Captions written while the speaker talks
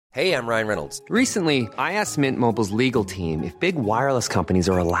Hey, I'm Ryan Reynolds. Recently, I asked Mint Mobile's legal team if big wireless companies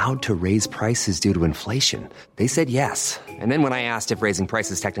are allowed to raise prices due to inflation. They said yes. And then when I asked if raising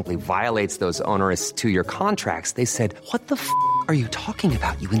prices technically violates those onerous two-year contracts, they said, "What the f*** are you talking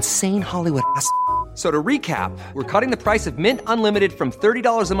about, you insane Hollywood ass?" So to recap, we're cutting the price of Mint Unlimited from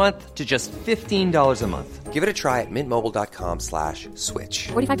 $30 a month to just $15 a month. Give it a try at mintmobile.com/switch.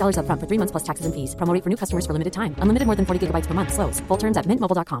 $45 up front for 3 months plus taxes and fees. Promo rate for new customers for limited time. Unlimited more than 40 gigabytes per month. Slows full terms at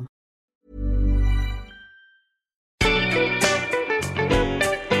mintmobile.com.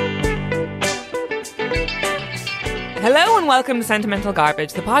 Hello and welcome to Sentimental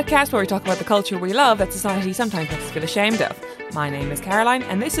Garbage, the podcast where we talk about the culture we love that society sometimes makes us feel ashamed of. My name is Caroline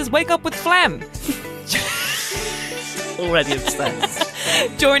and this is Wake Up with Phlegm. Already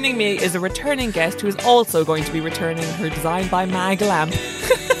obsessed. Joining me is a returning guest who is also going to be returning her Designed by Mag lamp.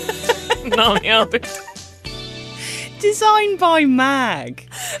 Not the other. Designed by Mag.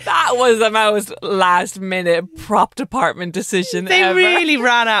 That was the most last minute prop department decision They ever. really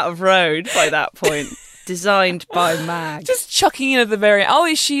ran out of road by that point. Designed by Mag. Just chucking in at the very...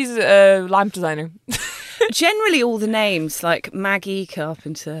 Oh, she's a lamp designer. Generally all the names, like Maggie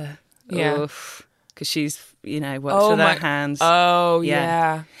Carpenter. Yeah. Because she's, works with her hands. Oh, Yeah.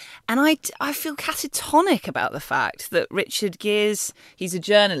 yeah. And I feel catatonic about the fact that Richard Gere's, he's a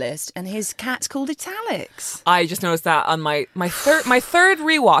journalist, and his cat's called Italics. I just noticed that on my third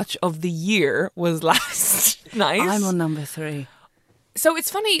rewatch of the year was last night. I'm on number 3. So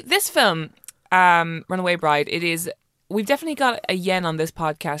it's funny, this film, Runaway Bride, we've definitely got a yen on this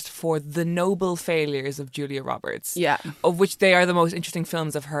podcast for the noble failures of Julia Roberts. Yeah. Of which they are the most interesting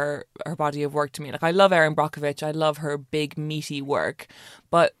films of her body of work to me. Like, I love Erin Brockovich, I love her big, meaty work.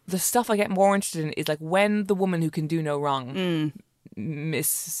 But the stuff I get more interested in is like when the woman who can do no wrong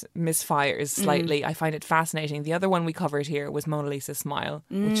misfires slightly. I find it fascinating. The other one we covered here was Mona Lisa's Smile,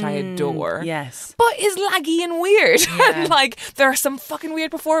 which I adore. Yes. But is laggy and weird. Yeah. And like, there are some fucking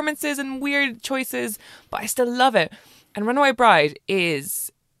weird performances and weird choices, but I still love it. And Runaway Bride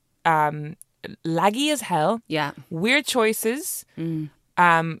is laggy as hell. Yeah. Weird choices.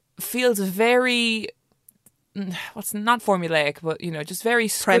 Feels very... What's not formulaic, but just very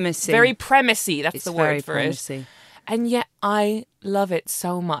Premisey. very premisey. That's It's the very word for it. premisey. And yet I love it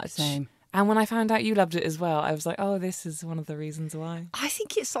so much. Same. And when I found out you loved it as well, I was like, oh, this is one of the reasons why. I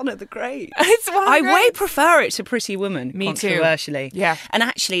think it's one of the great. It's one of the I great. way prefer it to Pretty Woman, Me too. controversially. Yeah. And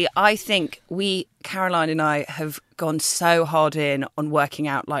actually, I think Caroline and I have gone so hard in on working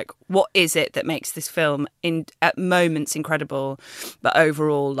out, like, what is it that makes this film at moments incredible, but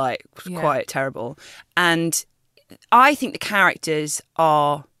overall, like, quite terrible. And I think the characters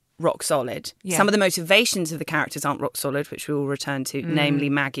are rock solid. Yeah. Some of the motivations of the characters aren't rock solid, which we will return to, namely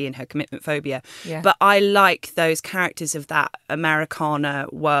Maggie and her commitment phobia. Yeah. But I like those characters of that Americana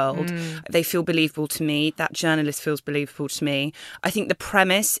world. They feel believable to me. That journalist feels believable to me. I think the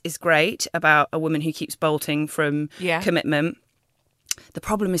premise is great about a woman who keeps bolting from commitment. The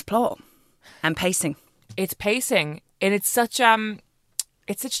problem is plot and pacing. It's pacing, and it's such an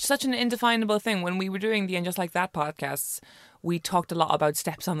indefinable thing. When we were doing the And Just Like That podcasts, we talked a lot about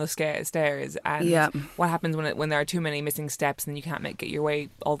steps on the stairs and what happens when there are too many missing steps and you can't get your way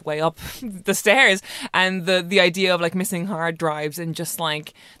all the way up the stairs, and the idea of like missing hard drives and just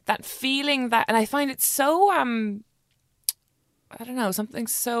like that feeling that, and I find it so I don't know, something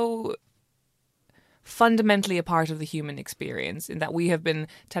so fundamentally a part of the human experience in that we have been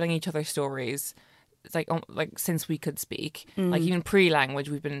telling each other stories. It's like since we could speak, like even pre-language,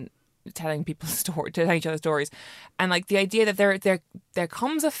 we've been telling each other stories, and like the idea that there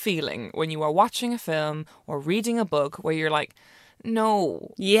comes a feeling when you are watching a film or reading a book where you're like,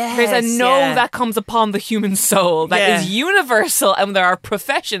 no, there's a that comes upon the human soul that is universal, and there are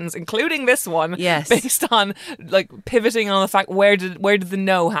professions, including this one, based on like pivoting on the fact where did the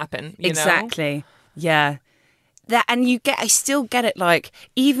no happen? You know? Yeah. That, and I still get it, like,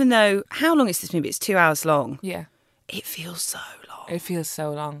 even though, how long is this movie? It's 2 hours long. Yeah. It feels so long. It feels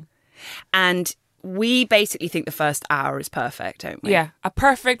so long. And we basically think the first hour is perfect, don't we? Yeah. A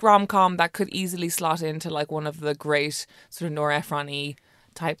perfect rom-com that could easily slot into like one of the great sort of Nora Ephron-y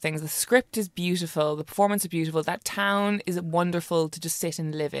type things. The script is beautiful. The performance is beautiful. That town is wonderful to just sit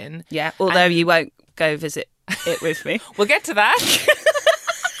and live in. Yeah, although you won't go visit it with me. We'll get to that.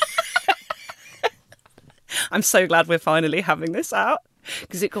 I'm so glad we're finally having this out,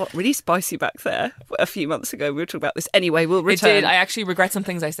 because it got really spicy back there a few months ago. We were talking about this. Anyway, we'll return. It did. I actually regret some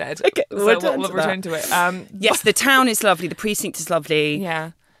things I said. Okay, we'll return to it. Yes, the town is lovely. The precinct is lovely.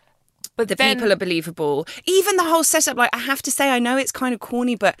 Yeah. But the people are believable. Even the whole setup, like, I have to say, I know it's kind of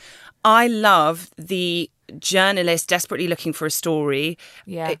corny, but I love the journalist desperately looking for a story.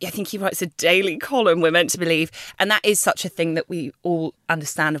 Yeah. I think he writes a daily column, we're meant to believe. And that is such a thing that we all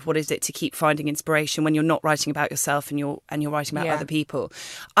understand of what is it to keep finding inspiration when you're not writing about yourself and you're writing about other people.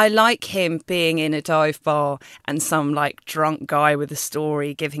 I like him being in a dive bar and some like drunk guy with a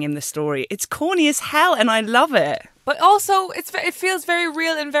story giving him the story. It's corny as hell and I love it. But also, it feels very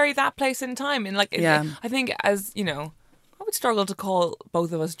real and very that place in time. And like, I think as, you know, I would struggle to call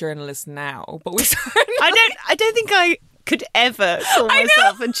both of us journalists now, but we I don't think I could ever call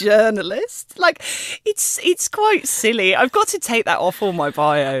myself a journalist. Like, it's quite silly. I've got to take that off all my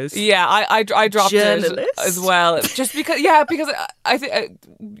bios. Yeah, I dropped journalist it as well. Just because, because I think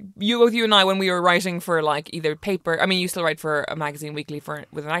you and I, when we were writing for like either paper, I mean, you still write for a magazine weekly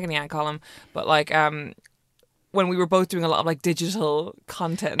with an agony aunt column, but like when we were both doing a lot of like digital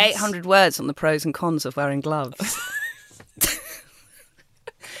content. 800 words on the pros and cons of wearing gloves.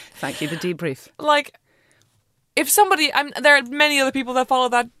 Thank you, the debrief. Like, if somebody, there are many other people that follow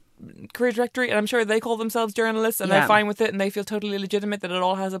that career trajectory, and I'm sure they call themselves journalists, and they're fine with it, and they feel totally legitimate that it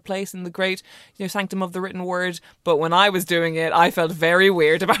all has a place in the great, sanctum of the written word. But when I was doing it, I felt very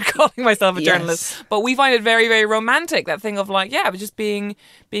weird about calling myself a journalist. But we find it very, very romantic, that thing of like, just being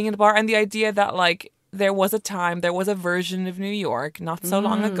in a bar, and the idea that like, there was a version of New York not so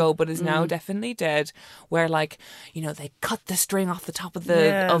long ago, but is now definitely dead, where like, they cut the string off the top of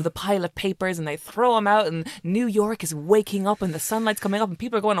the pile of papers and they throw them out, and New York is waking up and the sunlight's coming up and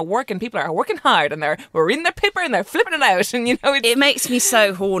people are going to work and people are working hard and we're reading their paper and they're flipping it out, and it makes me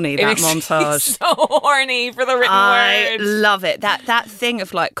so horny, that montage. So horny for the written word. I love it. That thing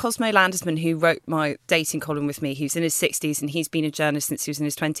of like Cosmo Landesman, who wrote my dating column with me, who's in his 60s and he's been a journalist since he was in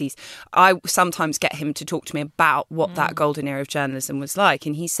his 20s. I sometimes get him to talk to me about what that golden era of journalism was like,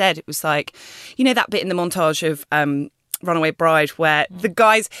 and he said it was like, that bit in the montage of Runaway Bride where the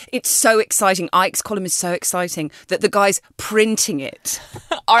guys, it's so exciting, Ike's column is so exciting that the guys printing it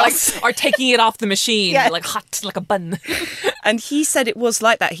are taking it off the machine like hot, like a bun. And he said it was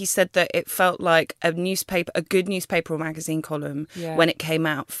like that. He said that it felt like a good newspaper or magazine column when it came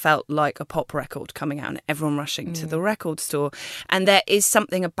out felt like a pop record coming out and everyone rushing to the record store. And there is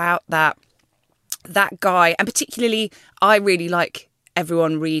something about that guy, and particularly I really like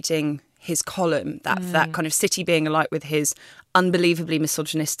everyone reading his column, that kind of City Being Alight with his unbelievably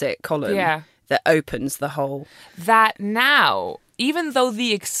misogynistic column that opens the whole. That now, even though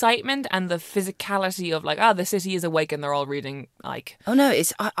the excitement and the physicality of like, the city is awake and they're all reading, like... Oh no,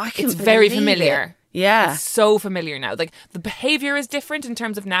 it's very familiar. It. Yeah. It's so familiar now. Like, the behaviour is different in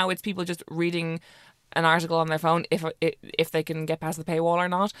terms of now it's people just reading an article on their phone if they can get past the paywall or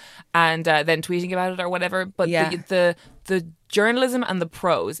not, and then tweeting about it or whatever. But the journalism and the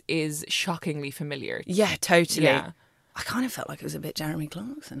prose is shockingly familiar. Yeah, totally. Yeah. I kind of felt like it was a bit Jeremy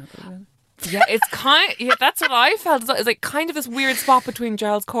Clarkson. Yeah, it's that's what I felt. It's like kind of this weird spot between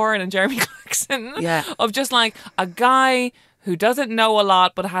Giles Corrin and Jeremy Clarkson. Yeah. Of just like a guy who doesn't know a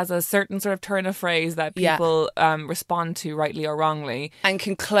lot but has a certain sort of turn of phrase that people respond to rightly or wrongly. And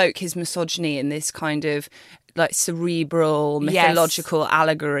can cloak his misogyny in this kind of like cerebral, mythological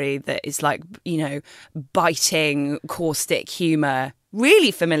allegory that is like, biting, caustic humour. Really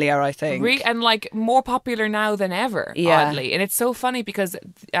familiar, I think. And like more popular now than ever, oddly. And it's so funny because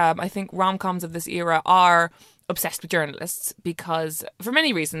I think rom-coms of this era are obsessed with journalists because, for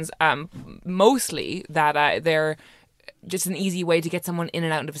many reasons, mostly that they're just an easy way to get someone in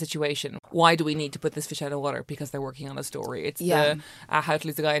and out of a situation. Why do we need to put this fish out of water? Because they're working on a story. It's the how to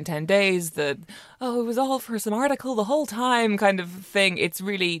lose a guy in 10 days, it was all for some article the whole time kind of thing. It's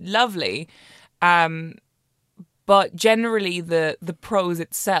really lovely. But generally the prose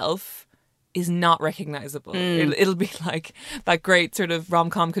itself is not recognisable. It'll be like that great sort of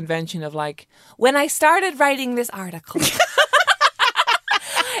rom-com convention of like, when I started writing this article...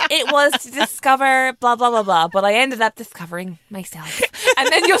 It was to discover blah, blah, blah, blah, but I ended up discovering myself. And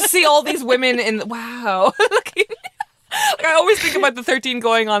then you'll see all these women wow. I always think about the 13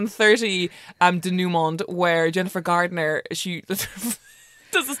 going on 30 denouement where Jennifer Gardner, she does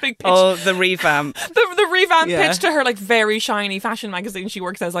this big pitch. Oh, the revamp. The revamp pitch to her like very shiny fashion magazine she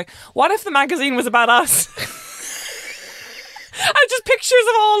works as, like, what if the magazine was about us? And just pictures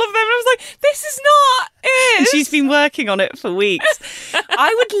of all of them. And I was like, this is not it. And she's been working on it for weeks.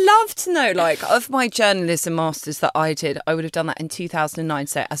 I would love to know, like, of my journalism masters that I did, I would have done that in 2009,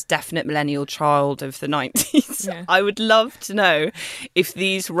 so as definite millennial child of the 90s. Yeah. I would love to know if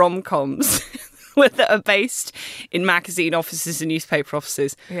these rom-coms that are based in magazine offices and newspaper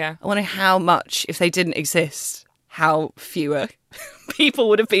offices, I wonder how much, if they didn't exist, how fewer people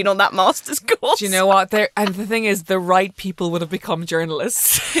would have been on that master's course. Do you know what? And the thing is, the right people would have become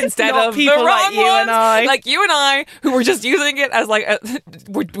journalists instead Not of people the like wrong you ones, and I. like you and I, who were just using it as like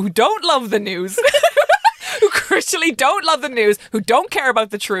who don't love the news. Who crucially don't love the news, who don't care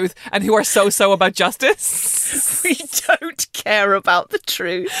about the truth, and who are so about justice. We don't care about the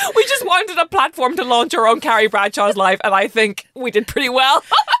truth. We just wanted a platform to launch our own Carrie Bradshaw's life, and I think we did pretty well.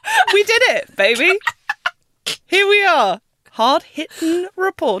 We did it, baby. Here we are, hard-hitting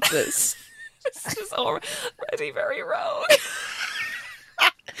reporters. This is already very rogue.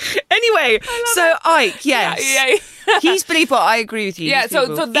 Anyway, so Ike, yes, Yeah. he's believable. I agree with you. Yeah, He's so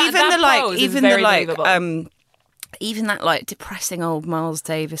believable. that pose is very believable. Even that like depressing old Miles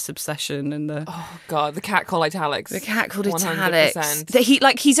Davis obsession and the Oh God, the cat called Italics. the cat called 100%. Italics.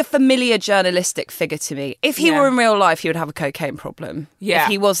 That he's a familiar journalistic figure to me. If he were in real life, he would have a cocaine problem. Yeah. If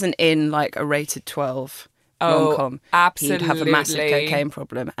he wasn't in like a rated 12 rom-com, he'd have a massive absolutely. cocaine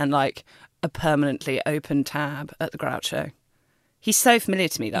problem and like a permanently open tab at the Groucho. He's so familiar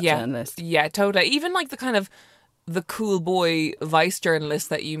to me, that journalist. Yeah, totally. Even like the kind of the cool boy vice journalist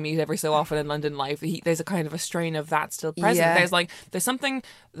that you meet every so often in London life. There's a kind of a strain of that still present. Yeah. There's something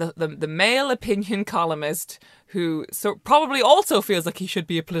the male opinion columnist who probably also feels like he should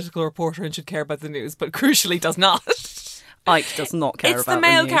be a political reporter and should care about the news, but crucially does not. Ike does not care It's about the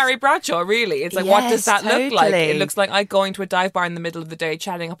male news. Carrie Bradshaw, really. It's like, what does that look like? totally. It looks like Ike going to a dive bar in the middle of the day,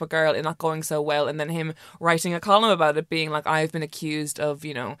 chatting up a girl, and not going so well, and then him writing a column about it, being like, I've been accused of,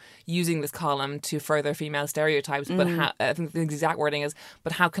 using this column to further female stereotypes, but I think the exact wording is,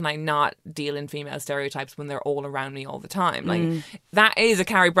 but how can I not deal in female stereotypes when they're all around me all the time? Like, that is a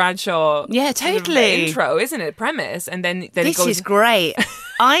Carrie Bradshaw Yeah, sort of totally. intro, isn't it? Premise. And then it This goes... is great.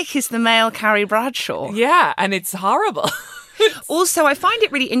 Ike is the male Carrie Bradshaw. Yeah, and it's horrible. Also, I find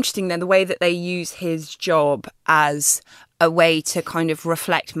it really interesting then the way that they use his job as a way to kind of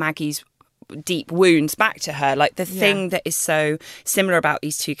reflect Maggie's deep wounds back to her. Like the thing that is so similar about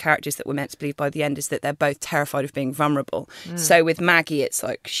these two characters that we're meant to believe by the end is that they're both terrified of being vulnerable. So with Maggie, it's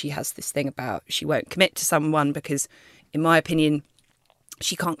like she has this thing about she won't commit to someone because, in my opinion,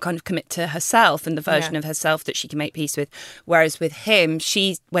 she can't kind of commit to herself and the version of herself that she can make peace with. Whereas with him,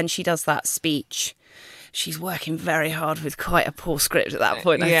 when she does that speech, she's working very hard with quite a poor script at that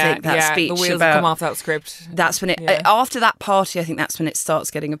point. I think that speech the wheels about come off that script. That's when it after that party. I think that's when it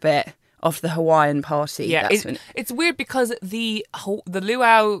starts getting a bit after the Hawaiian party. Yeah, that's when it's weird because the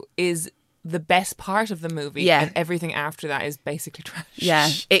luau is the best part of the movie, and everything after that is basically trash. Yeah,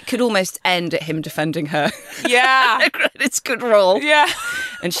 it could almost end at him defending her. Yeah, It's good role. yeah.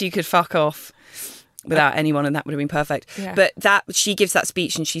 And she could fuck off without anyone, and that would have been perfect. Yeah. But she gives that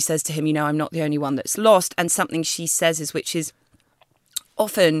speech and she says to him, I'm not the only one that's lost. And something she says which is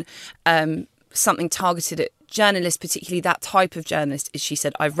often something targeted at journalists, particularly that type of journalist, is she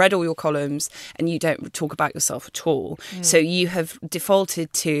said, I've read all your columns and you don't talk about yourself at all. So you have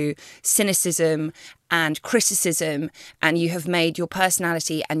defaulted to cynicism and criticism, and you have made your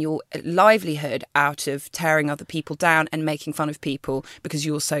personality and your livelihood out of tearing other people down and making fun of people because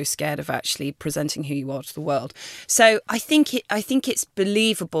you're so scared of actually presenting who you are to the world. So I think it's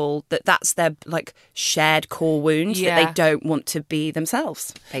believable that that's their like shared core wound, that they don't want to be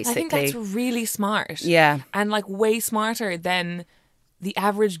themselves, basically. I think that's really smart. Yeah. And like way smarter than the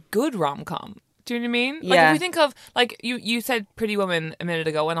average good rom-com. Do you know what I mean? Like Yeah. if you think of, like, you said Pretty Woman a minute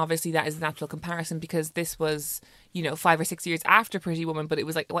ago, and obviously that is a natural comparison because this was, 5 or 6 years after Pretty Woman, but it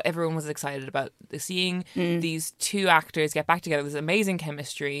was like what everyone was excited about. Seeing these two actors get back together, there's amazing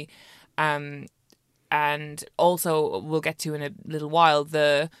chemistry. And also, we'll get to in a little while,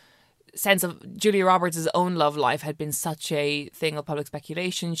 the sense of Julia Roberts' own love life had been such a thing of public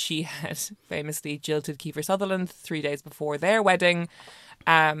speculation. She had famously jilted Kiefer Sutherland 3 days before their wedding.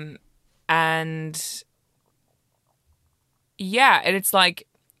 And it's like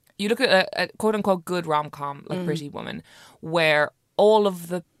you look at a quote unquote good rom-com like Pretty Woman, where all of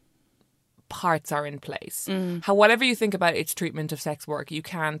the parts are in place. Whatever you think about its treatment of sex work, you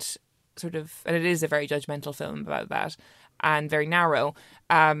can't sort of, and it is a very judgmental film about that and very narrow.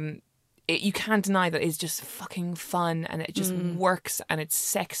 You can't deny that it's just fucking fun and it just works and it's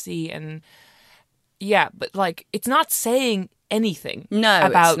sexy and but like it's not saying anything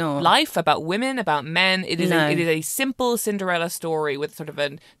about it's not. life, about women, about men. It is a simple Cinderella story with sort of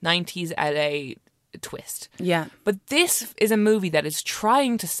a 90s LA twist. Yeah. But this is a movie that is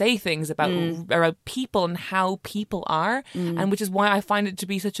trying to say things about people and how people are, and which is why I find it to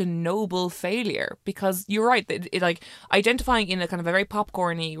be such a noble failure. Because you're right, it like identifying in a kind of a very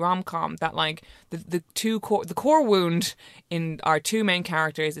popcorny rom-com that like the core wound in our two main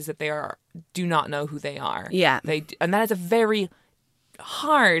characters is that they do not know who they are. Yeah. And that is a very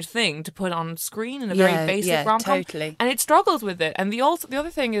hard thing to put on screen in a very basic rom-com. Totally. And it struggles with it. And the other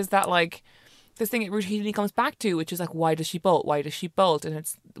thing is that like this thing it routinely comes back to, which is like, why does she bolt? Why does she bolt? And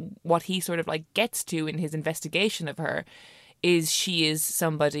it's what he sort of like gets to in his investigation of her is she is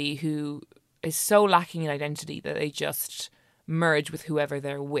somebody who is so lacking in identity that they just merge with whoever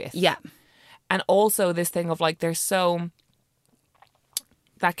they're with. Yeah. And also this thing of like that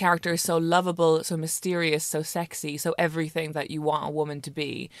character is so lovable, so mysterious, so sexy, so everything that you want a woman to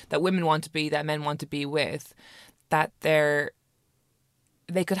be, that women want to be, that men want to be with, that they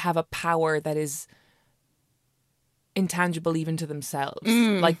could have a power that is intangible even to themselves.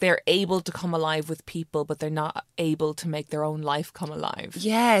 Like they're able to come alive with people, but they're not able to make their own life come alive.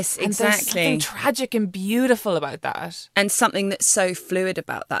 Yes, And there's something tragic and beautiful about that. And something that's so fluid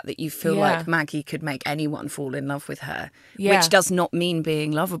about that you feel like Maggie could make anyone fall in love with her, which does not mean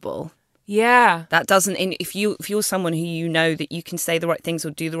being lovable. Yeah. That doesn't, if you're someone who you know that you can say the right things or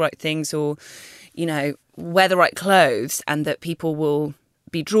do the right things or, you know, wear the right clothes and that people will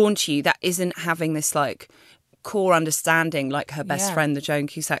be drawn to you, that isn't having this like core understanding, like her best friend, the Joan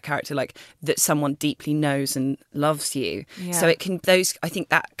Cusack character, like that someone deeply knows and loves you. So it can, I think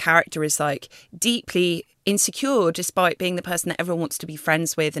that character is like deeply insecure despite being the person that everyone wants to be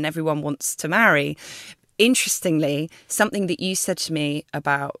friends with and everyone wants to marry. Interestingly, something that you said to me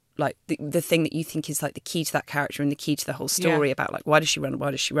about like the thing that you think is like the key to that character and the key to the whole story about like why does she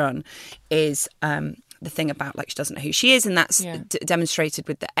run is the thing about like she doesn't know who she is, and that's demonstrated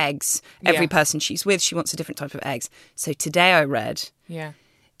with the eggs. Every person she's with, she wants a different type of eggs. So today I read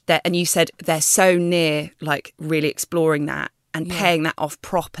that, and you said they're so near like really exploring that and paying that off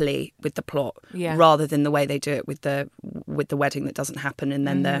properly with the plot rather than the way they do it with the wedding that doesn't happen and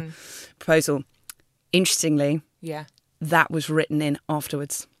then the proposal. Interestingly, that was written in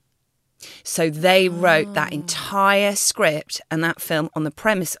afterwards. So they wrote that entire script and that film on the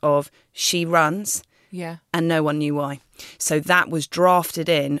premise of she runs and no one knew why. So that was drafted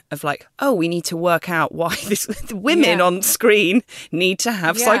in of like, oh, we need to work out why the women on screen need to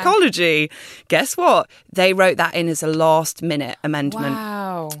have psychology. Guess what? They wrote that in as a last minute amendment.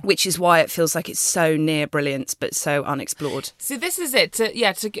 Wow. Which is why it feels like it's so near brilliance but so unexplored. So this is it.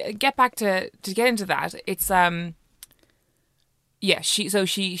 To get back to get into that, it's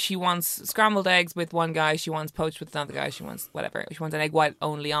she wants scrambled eggs with one guy, she wants poached with another guy, she wants whatever. She wants an egg white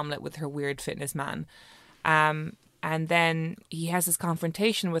only omelette with her weird fitness man. And then he has this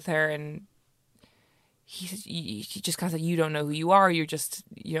confrontation with her and she just kind of like, you don't know who you are, you're just,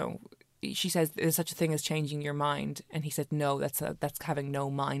 you know, she says there's such a thing as changing your mind, and he said no, that's having no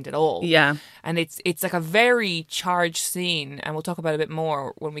mind at all. Yeah. And it's like a very charged scene, and we'll talk about it a bit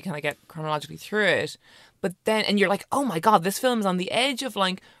more when we kind of get chronologically through it. But then, and you're like, oh my God, this film is on the edge of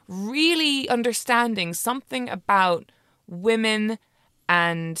like really understanding something about women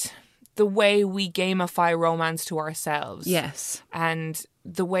and the way we gamify romance to ourselves. Yes. And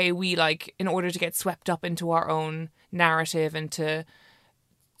the way we like, in order to get swept up into our own narrative and to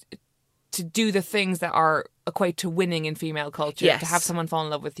do the things that are equate to winning in female culture, to have someone fall in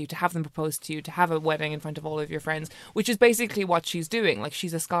love with you, to have them propose to you, to have a wedding in front of all of your friends, which is basically what she's doing. Like,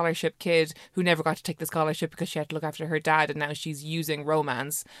 she's a scholarship kid who never got to take the scholarship because she had to look after her dad, and now she's using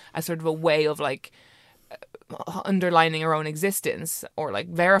romance as sort of a way of like underlining her own existence or like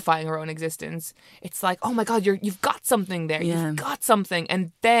verifying her own existence. It's like, oh my God, you've got something there. Yeah. You've got something.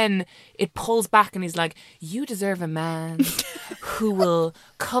 And then it pulls back and he's like, you deserve a man who will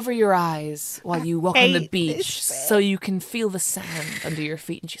cover your eyes while you walk on the beach so you can feel the sand under your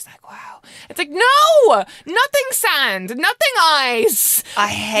feet. And she's like, wow. It's like, no, nothing sand, nothing eyes. I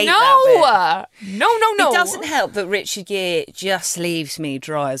hate that bit. No. It doesn't help that Richard Gere just leaves me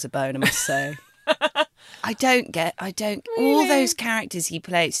dry as a bone, I must say. I don't really? All those characters he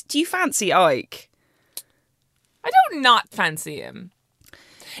plays. Do you fancy Ike? I don't not fancy him.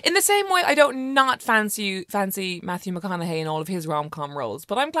 In the same way, I don't not fancy Matthew McConaughey in all of his rom-com roles,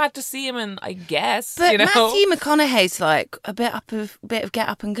 but I'm glad to see him in, I guess. But Matthew McConaughey's like a bit of get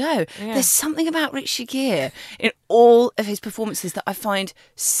up and go. Yeah. There's something about Richard Gere in all of his performances that I find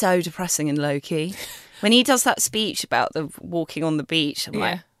so depressing and low-key. When he does that speech about the walking on the beach, I'm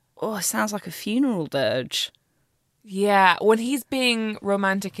like, oh, it sounds like a funeral dirge. Yeah, when he's being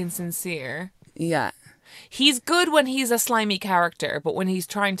romantic and sincere. Yeah. He's good when he's a slimy character, but when he's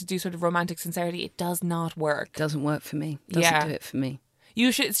trying to do sort of romantic sincerity, it does not work. Doesn't work for me. Doesn't do it for me.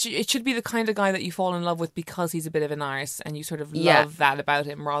 It should be the kind of guy that you fall in love with because he's a bit of an arse and you sort of love that about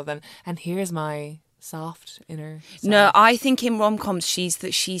him rather than, and here's my soft inner side. No, I think in rom-coms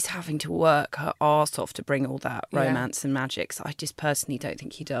she's having to work her arse off to bring all that romance and magic. So I just personally don't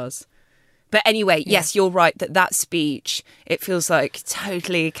think he does. But anyway, yes, you're right that speech, it feels like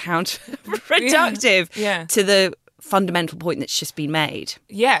totally counterproductive to the fundamental point that's just been made.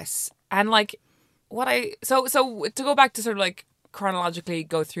 Yes. And like so to go back to sort of like chronologically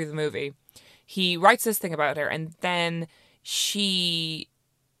go through the movie, he writes this thing about her and then she,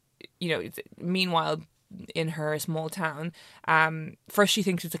 meanwhile in her small town, first she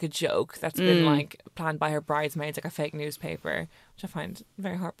thinks it's like a joke that's been like planned by her bridesmaids, like a fake newspaper, which I find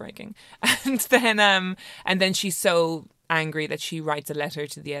very heartbreaking. And then she's so angry that she writes a letter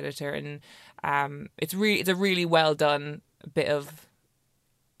to the editor, and it's a really well done bit of,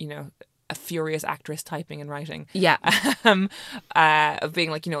 a furious actress typing and writing. Yeah. Of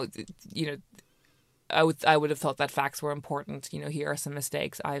being like, I would have thought that facts were important. Here are some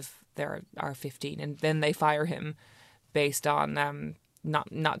mistakes. There are 15, and then they fire him based on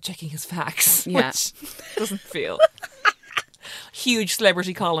not checking his facts, which doesn't feel. Huge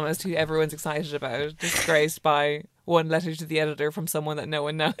celebrity columnist who everyone's excited about, disgraced by one letter to the editor from someone that no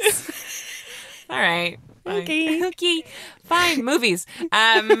one knows. All right. Okay. Fine. Movies.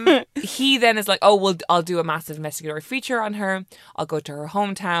 He then is like, oh, well, I'll do a massive investigatory feature on her. I'll go to her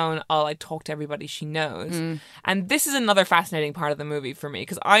hometown. I'll like talk to everybody she knows. And this is another fascinating part of the movie for me,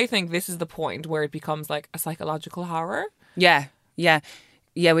 because I think this is the point where it becomes like a psychological horror. Yeah.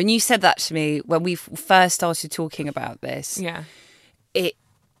 When you said that to me, when we first started talking about this, it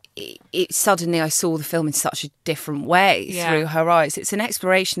suddenly I saw the film in such a different way through her eyes. It's an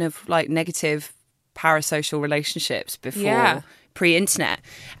exploration of like negative parasocial relationships before pre-internet,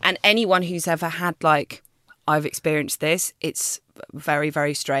 and anyone who's ever had like, I've experienced this, it's very,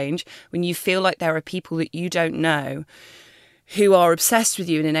 very strange when you feel like there are people that you don't know who are obsessed with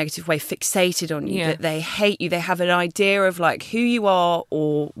you in a negative way, fixated on you, that they hate you, they have an idea of like who you are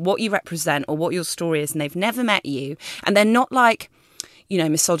or what you represent or what your story is, and they've never met you, and they're not like,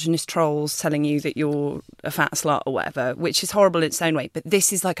 misogynist trolls telling you that you're a fat slut or whatever, which is horrible in its own way. But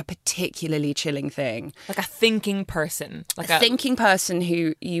this is like a particularly chilling thing. Like a thinking person. Like a thinking person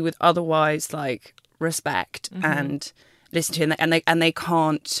who you would otherwise like respect and listen to. And they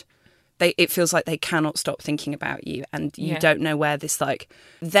can't, it feels like they cannot stop thinking about you. And you don't know where this like,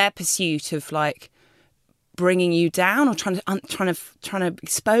 their pursuit of like, bringing you down or trying to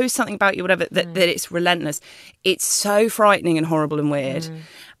expose something about you, whatever, that it's relentless. It's so frightening and horrible and weird.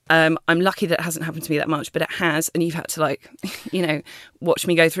 I'm lucky that it hasn't happened to me that much, but it has, and you've had to like, watch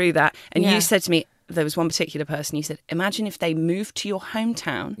me go through that. And you said to me, there was one particular person, you said, imagine if they moved to your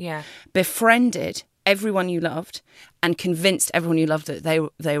hometown, befriended everyone you loved and convinced everyone you loved that they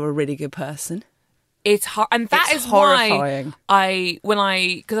were a really good person. It's hard, and that it's is horrifying. Why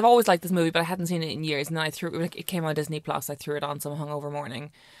because I've always liked this movie, but I hadn't seen it in years, and then it came on Disney Plus. I threw it on some hungover morning,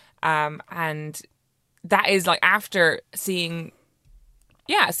 and that is like after seeing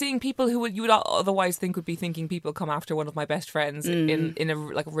people who you would otherwise think would be thinking people come after one of my best friends in a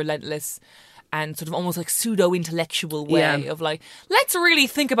like relentless and sort of almost like pseudo intellectual way of like, let's really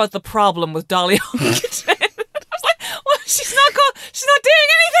think about the problem with Dolly Huntington. Well, she's not doing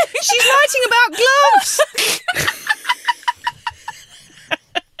anything. She's writing about gloves.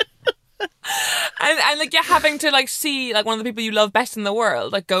 and like you're having to like see like one of the people you love best in the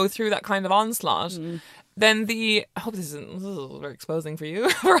world like go through that kind of onslaught. Then I hope this is very exposing for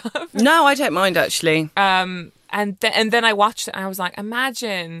you. No, I don't mind actually. And then I watched it and I was like,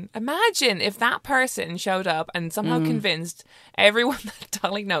 imagine if that person showed up and somehow convinced everyone that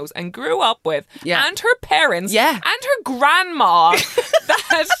Dolly knows and grew up with, and her parents, and her grandma,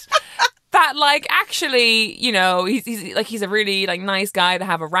 that like actually, he's a really like nice guy to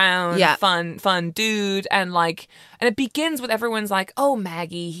have around, fun dude, and it begins with everyone's like, oh,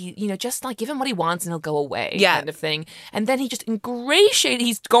 Maggie, he just like give him what he wants and he'll go away, kind of thing. And then he just ingratiated.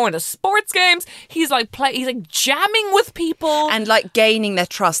 He's going to sports games. He's like he's like jamming with people and like gaining their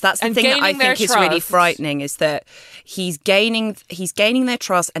trust. That's the thing that I think is really frightening, is that he's gaining their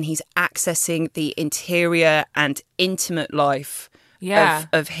trust and he's accessing the interior and intimate life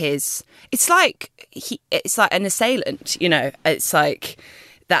of his. It's like an assailant, It's like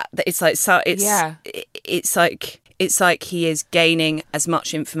that. It's like he is gaining as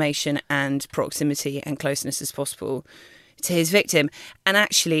much information and proximity and closeness as possible to his victim. And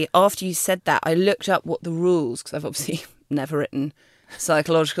actually, after you said that, I looked up what the rules, because I've obviously never written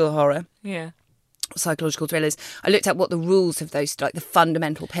psychological horror. Yeah. psychological thrillers. I looked at what the rules of those, like the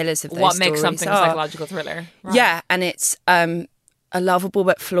fundamental pillars of those What makes stories something a are. psychological thriller? Right. Yeah, and it's a lovable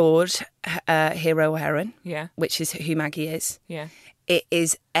but flawed hero or heroine. Yeah. Which is who Maggie is. Yeah. It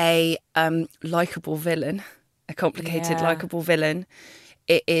is a likeable villain, a complicated, Yeah. likeable villain.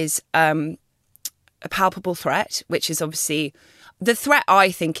 It is a palpable threat, which is obviously... The threat,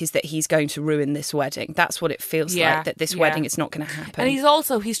 I think, is that he's going to ruin this wedding. That's what it feels like, that this wedding is not going to happen. And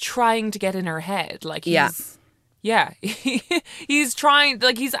he's trying to get in her head. Like, he's trying,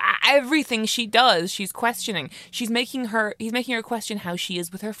 like, he's everything she does, she's questioning. He's making her question how she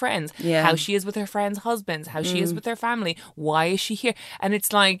is with her friends, how she is with her friends' husbands, how she is with their family. Why is she here? And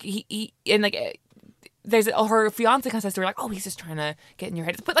it's like, her fiance kind of says to her, like, oh, he's just trying to get in your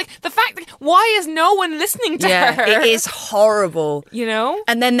head. But, like, the fact that, why is no one listening to her? It is horrible. You know?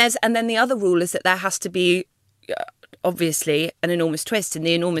 And then the other rule is that there has to be, obviously, an enormous twist. And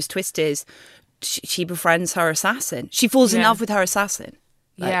the enormous twist is she befriends her assassin. She falls in love with her assassin.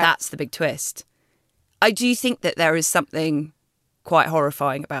 That's the big twist. I do think that there is something quite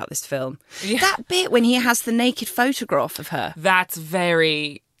horrifying about this film. Yeah. That bit when he has the naked photograph of her.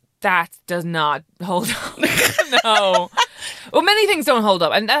 That does not hold up. No. Well, many things don't hold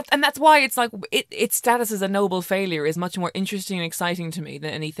up. And that's why it's like its status as a noble failure is much more interesting and exciting to me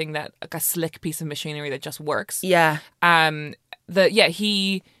than anything that, like, a slick piece of machinery that just works. Yeah.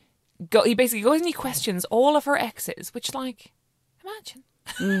 He basically goes and he questions all of her exes, which, like,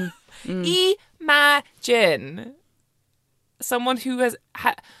 imagine. Imagine someone who has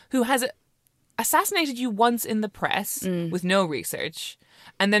assassinated you once in the press with no research,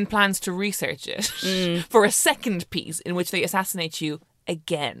 and then plans to research it for a second piece in which they assassinate you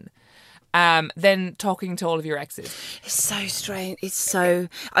again. Then talking to all of your exes. It's so strange.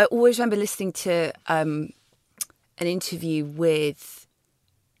 I always remember listening to an interview with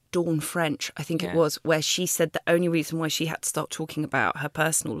Dawn French, I think it was, where she said the only reason why she had to start talking about her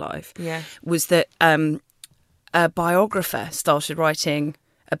personal life was that a biographer started writing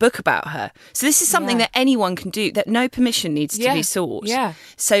a book about her. So this is something that anyone can do, that no permission needs to be sought. Yeah.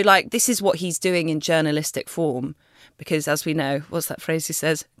 So, like, this is what he's doing in journalistic form, because, as we know, what's that phrase he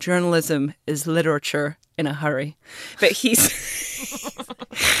says? Journalism is literature in a hurry. But he's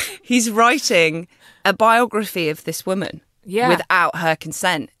writing a biography of this woman without her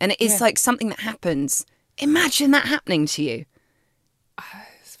consent. And it is like something that happens. Imagine that happening to you.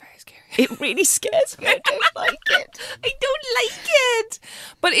 It really scares me. I don't like it. I don't like it.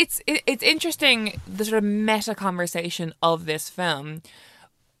 But it's interesting, the sort of meta conversation of this film,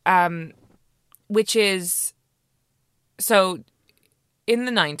 which is, so in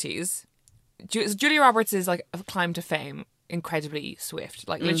the 90s, Julia Roberts is like a climb to fame incredibly swift.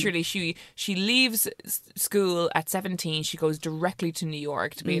 Like, literally, she leaves school at 17. She goes directly to New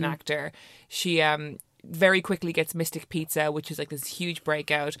York to be an actor. She very quickly gets Mystic Pizza, which is like this huge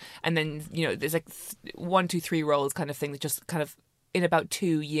breakout, and then, you know, there's like 1, 2, 3 roles kind of thing that just kind of, in about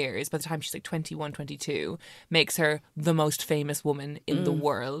 2 years, by the time she's like 21, 22, makes her the most famous woman in the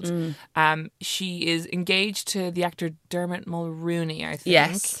world. She is engaged to the actor Dermot Mulroney, I think.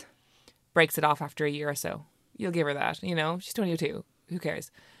 Yes. Breaks it off after a year or so. You'll give her that, you know, she's 22. Who cares?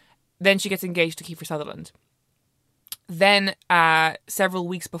 Then she gets engaged to Kiefer Sutherland. Then, several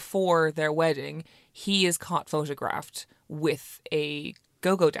weeks before their wedding, he is caught photographed with a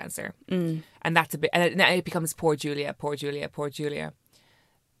go-go dancer. And that's a bit... And it becomes poor Julia, poor Julia, poor Julia.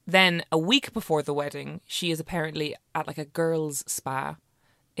 Then, a week before the wedding, she is apparently at, like, a girls' spa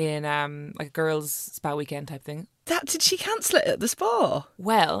in, like, a girls' spa weekend type thing. Did she cancel it at the spa?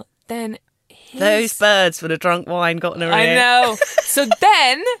 Well, then... Those birds would have drunk wine, gotten her I know. So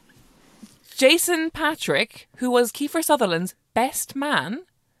then... Jason Patric, who was Kiefer Sutherland's best man,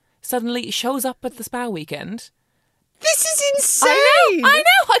 suddenly shows up at the spa weekend. This is insane. I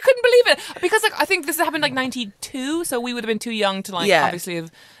know. I couldn't believe it. Because, like, I think this happened like 92, so we would have been too young to, like, obviously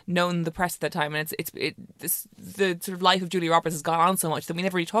have known the press at that time. And the sort of life of Julia Roberts has gone on so much that we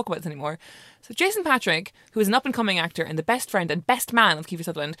never really talk about this anymore. So Jason Patric, who is an up-and-coming actor and the best friend and best man of Kiefer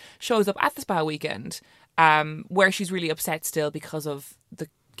Sutherland, shows up at the spa weekend, where she's really upset still because of the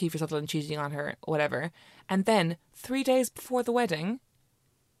Kiefer Sutherland cheating on her, whatever. And then 3 days before the wedding,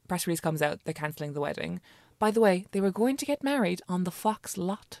 press release comes out, they're cancelling the wedding. By the way, they were going to get married on the Fox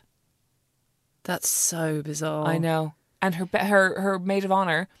lot. That's so bizarre. I know. And her maid of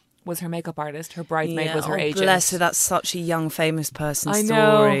honour was her makeup artist. Her bridesmaid was her agent. Bless her, that's such a young famous person's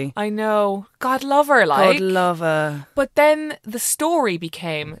story. I know. God love her, like. God love her. But then the story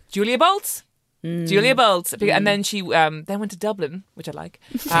became Julia Bolts. Julia Bolts, and then she then went to Dublin, which I like,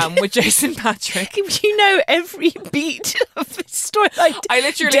 with Jason Patric. You know every beat of this story, like, I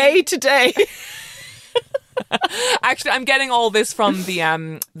literally day to day. Actually, I'm getting all this from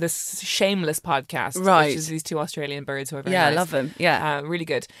the this Shameless podcast, Right. which is these two Australian birds who are very Yeah, I nice. love them. Yeah. Really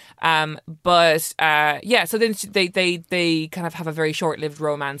good. So then they kind of have a very short-lived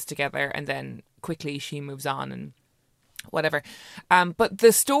romance together, and then quickly she moves on and whatever. But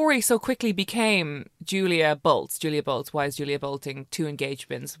the story so quickly became Julia Bolts. Why is Julia bolting 2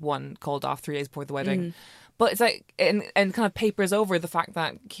 engagements, one called off 3 days before the wedding? But it's like, and kind of papers over the fact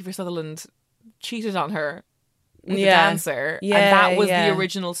that Kiefer Sutherland cheated on her with the dancer, and that was the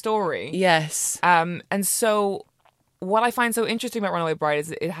original story. Yes. And so what I find so interesting about Runaway Bride is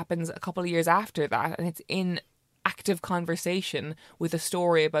that it happens a couple of years after that, and it's in active conversation with a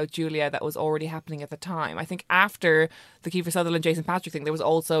story about Julia that was already happening at the time. I think after the Kiefer Sutherland Jason Patrick thing, there was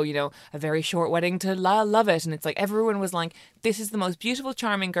also, you know, a very short wedding to Love It, and it's like everyone was like, this is the most beautiful,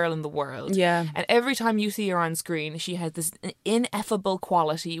 charming girl in the world. Yeah. And every time you see her on screen, she has this ineffable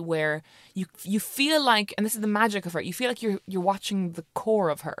quality where you feel like, and this is the magic of her, you feel like you're watching the core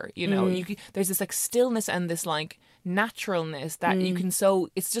of her, you know. There's this like stillness and this like naturalness that you can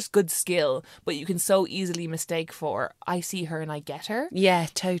it's just good skill, but you can so easily mistake for, I see her and I get her. Yeah,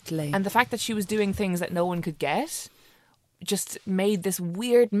 totally. And the fact that she was doing things that no one could get just made this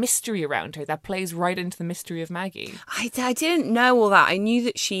weird mystery around her that plays right into the mystery of Maggie. I didn't know all that. I knew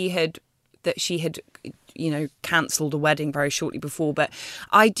that she had you know, cancelled a wedding very shortly before, but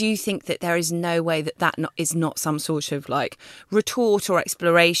I do think that there is no way that is not some sort of like retort or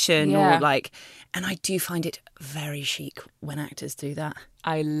exploration or like, and I do find it very chic when actors do that.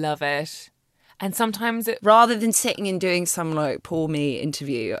 I love it. And sometimes rather than sitting and doing some like poor me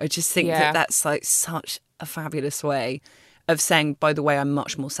interview, I just think that that's like such a fabulous way of saying, by the way, I'm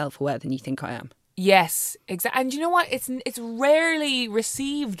much more self-aware than you think I am. Yes, exactly. And you know what? It's rarely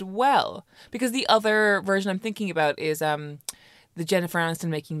received well, because the other version I'm thinking about is the Jennifer Aniston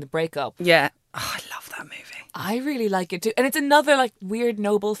making the breakup. Yeah. Oh, I love that movie. I really like it too. And it's another like weird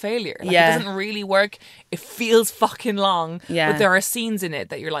noble failure. Like, Yeah. It doesn't really work. It feels fucking long. Yeah. But there are scenes in it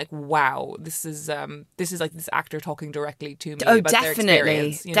that you're like, wow, this is like this actor talking directly to me Oh, about their definitely.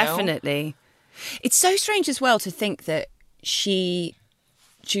 experience. You know? Definitely. It's so strange as well to think that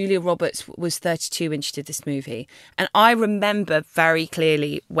Julia Roberts was 32 when she did this movie. And I remember very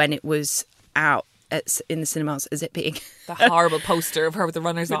clearly when it was out in the cinemas as it being... The horrible poster of her with the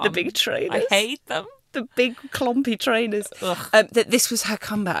runners with on. the big trainers. I hate them. The big clumpy trainers. That this was her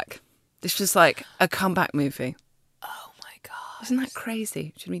comeback. This was like a comeback movie. Oh my God. Isn't that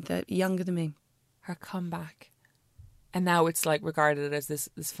crazy? Should mean they're younger than me. Her comeback. And now it's like regarded as this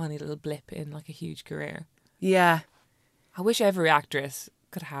funny little blip in like a huge career. Yeah. I wish every actress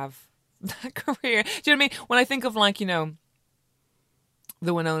could have that career. Do you know what I mean? When I think of like, you know,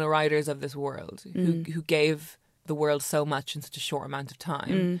 the Winona Ryders of this world who gave the world so much in such a short amount of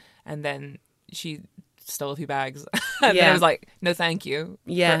time, and then she stole a few bags and then I was like, no thank you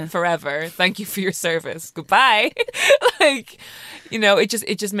forever, thank you for your service, goodbye. Like, you know, it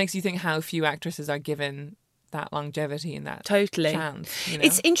just makes you think how few actresses are given that longevity and that chance, you know?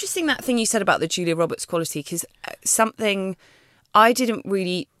 It's interesting that thing you said about the Julia Roberts quality, because something I didn't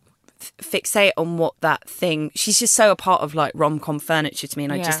really fixate on what that thing, she's just so a part of like rom-com furniture to me,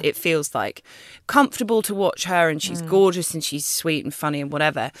 and it feels like comfortable to watch her, and she's gorgeous and she's sweet and funny and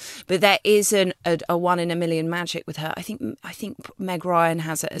whatever, but there is a 1 in a million magic with her. I think Meg Ryan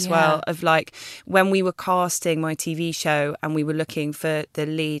has it as well, of like when we were casting my TV show and we were looking for the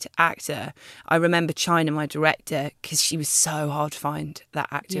lead actor, I remember China, my director, because she was so hard to find, that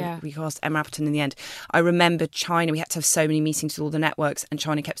actor. We cast Emma Appleton in the end. I remember China, we had to have so many meetings with all the networks, and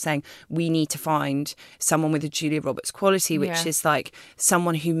China kept saying, we need to find someone with a Julia Roberts quality, which is like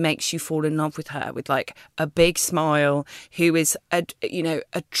someone who makes you fall in love with her, with like a big smile, who is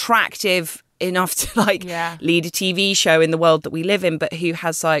attractive enough to like lead a TV show in the world that we live in, but who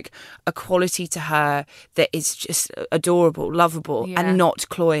has like a quality to her that is just adorable, lovable, and not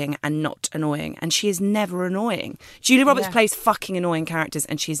cloying and not annoying. And she is never annoying. Julia Roberts plays fucking annoying characters,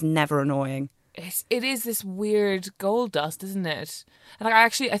 and she's never annoying. It is this weird gold dust, isn't it? And I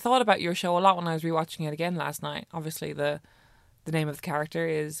thought about your show a lot when I was rewatching it again last night. Obviously, the name of the character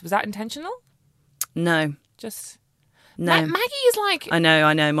was that intentional? No. Just... No. Maggie is like... I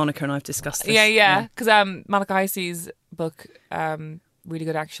know. Monica and I have discussed this. Yeah. Because Monica Heisey's book, really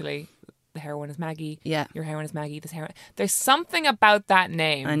good actually. The heroine is Maggie. Yeah. Your heroine is Maggie. There's something about that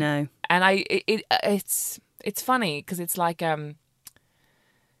name. I know. And it's funny because it's like...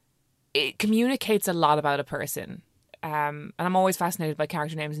 it communicates a lot about a person. And I'm always fascinated by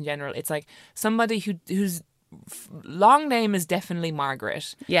character names in general. It's like somebody whose long name is definitely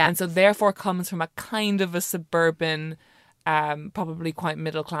Margaret. Yeah. And so therefore comes from a kind of a suburban, probably quite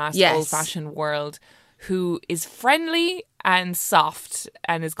middle class, old fashioned world, who is friendly and soft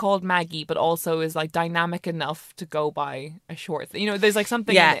and is called Maggie, but also is like dynamic enough to go by a short thing. You know, there's like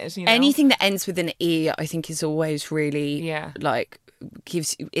something in it. You know? Anything that ends with an E, I think, is always really like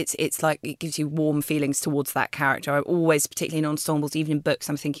gives it's like it gives you warm feelings towards that character. I always, particularly in ensembles, even in books,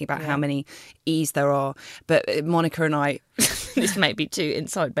 I'm thinking about how many E's there are. But Monica and I, this may be too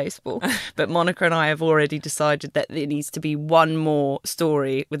inside baseball, but Monica and I have already decided that there needs to be one more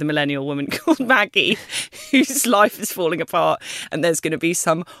story with a millennial woman called Maggie whose life is falling apart, and there's going to be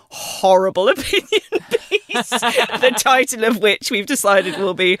some horrible opinion piece, the title of which we've decided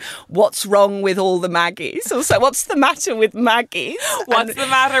will be "What's Wrong with All the Maggies?" Also, what's the matter with Maggie? What's the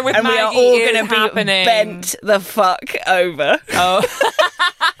matter with Maggie? And we are all going to be bent the fuck over. Oh.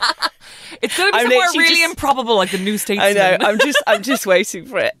 It's going to be somewhere really improbable, like the New Statesman. I know. I'm just waiting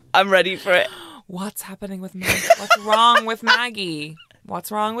for it. I'm ready for it. What's happening with Maggie? What's wrong with Maggie?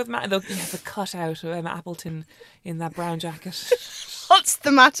 What's wrong with Maggie? The cutout of Emma Appleton in that brown jacket. What's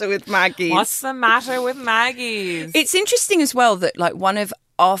the matter with Maggie? What's the matter with Maggie? It's interesting as well that like one of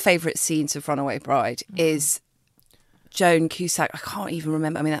our favourite scenes of Runaway Bride is Joan Cusack. I can't even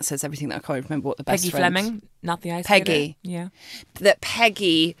remember. I mean, that says everything that I can't remember what the best Peggy friend. Fleming, not the ice Peggy. skater. Yeah. That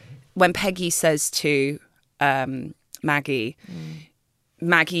Peggy, when Peggy says to Maggie,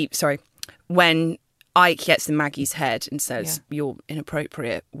 when Ike gets in Maggie's head and says, "You're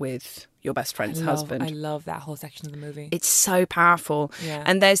inappropriate with your best friend's husband." I love that whole section of the movie. It's so powerful. Yeah.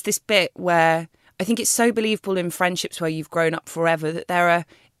 And there's this bit where I think it's so believable in friendships where you've grown up forever that there are,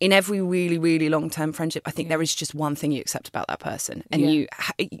 in every really, really long-term friendship, I think there is just one thing you accept about that person. And you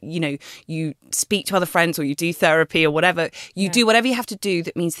speak to other friends or you do therapy or whatever. You do whatever you have to do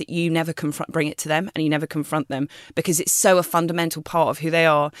that means that you never bring it to them and you never confront them, because it's so a fundamental part of who they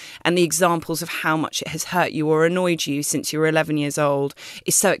are. And the examples of how much it has hurt you or annoyed you since you were 11 years old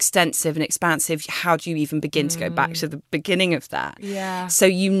is so extensive and expansive. How do you even begin to go back to the beginning of that? Yeah. So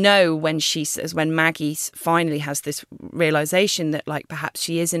when Maggie finally has this realisation that like perhaps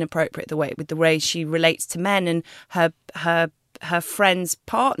she is inappropriate with the way she relates to men and her friend's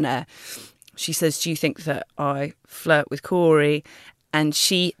partner, she says, "Do you think that I flirt with Corey?" And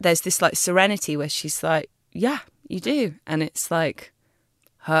there's this like serenity where she's like, "Yeah, you do," and it's like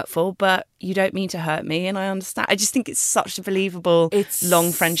hurtful, but you don't mean to hurt me, and I understand. I just think it's such a believable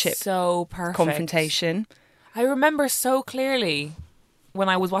long friendship, so perfect confrontation. I remember so clearly when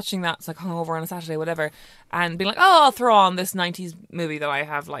I was watching that, it's like hungover on a Saturday, whatever, and being like, "Oh, I'll throw on this 90s movie that I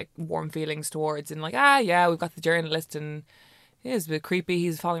have like warm feelings towards," and like, we've got the journalist and it's a bit creepy,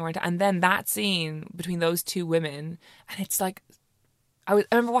 he's falling around. And then that scene between those two women, and it's like, I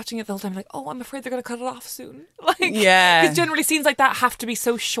remember watching it the whole time, like, oh, I'm afraid they're going to cut it off soon. Like, because generally scenes like that have to be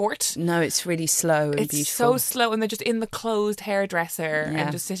so short. No, it's really slow and beautiful. It's so slow, and they're just in the closed hairdresser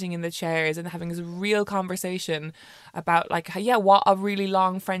and just sitting in the chairs and having this real conversation about, like, what a really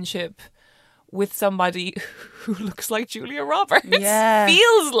long friendship with somebody who looks like Julia Roberts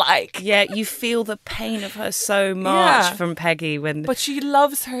feels like. Yeah, you feel the pain of her so much from Peggy. But she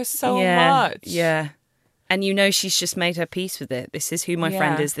loves her so much. Yeah. And you know she's just made her peace with it. This is who my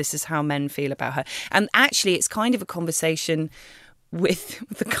friend is. This is how men feel about her. And actually, it's kind of a conversation with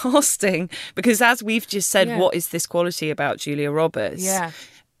the casting, because as we've just said, what is this quality about Julia Roberts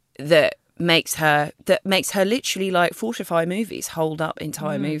that makes her literally like fortify movies, hold up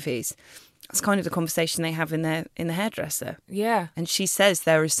entire movies? That's kind of the conversation they have in the hairdresser. Yeah. And she says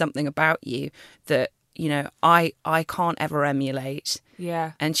there is something about you that, you know, I can't ever emulate.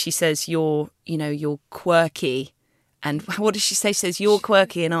 Yeah. And she says you're quirky. And what does she say? She says you're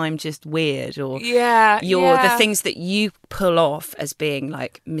quirky and I'm just weird, or the things that you pull off as being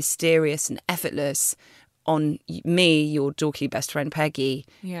like mysterious and effortless on me, your dorky best friend Peggy,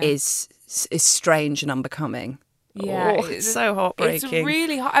 is strange and unbecoming. Yeah, it's so heartbreaking. It's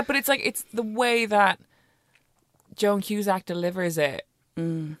really hard, but it's like it's the way that Joan Cusack delivers it.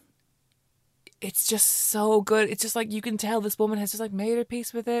 It's just so good. It's just like you can tell this woman has just like made her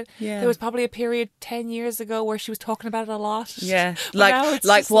peace with it. Yeah. There was probably a period 10 years ago where she was talking about it a lot. Yeah.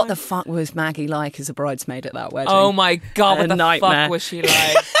 Like what the fuck was Maggie like as a bridesmaid at that wedding? Oh my God, what the fuck was she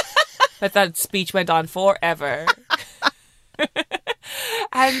like? that speech went on forever.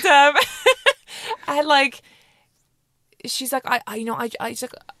 And and like she's like,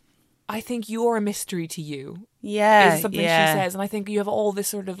 I think you're a mystery to you. Yeah. Is something she says. And I think you have all this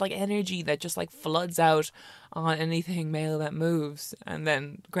sort of like energy that just like floods out on anything male that moves. And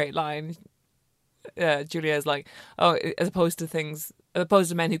then, great line, Julia is like, oh, as opposed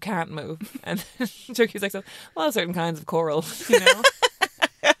to men who can't move. And Turkey's like, well, certain kinds of coral, you know?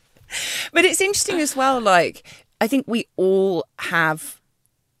 But it's interesting as well, like, I think we all have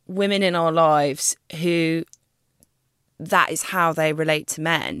women in our lives who that is how they relate to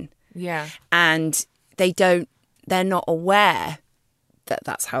men. Yeah. And they're not aware that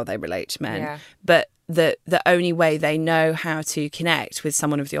that's how they relate to men. Yeah. But the only way they know how to connect with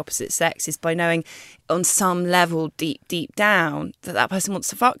someone of the opposite sex is by knowing on some level, deep down, that person wants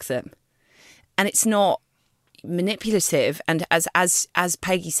to fuck them. And it's not manipulative. And as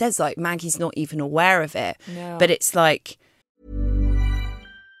Peggy says, like, Maggie's not even aware of it. No. But it's like...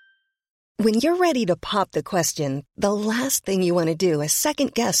 When you're ready to pop the question, the last thing you want to do is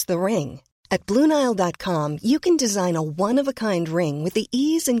second-guess the ring. At BlueNile.com, you can design a one-of-a-kind ring with the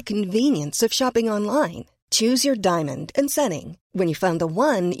ease and convenience of shopping online. Choose your diamond and setting. When you find the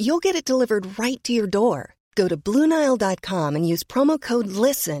one, you'll get it delivered right to your door. Go to BlueNile.com and use promo code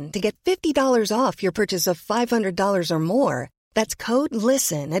LISTEN to get $50 off your purchase of $500 or more. That's code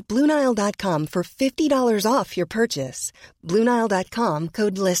LISTEN at BlueNile.com for $50 off your purchase. BlueNile.com,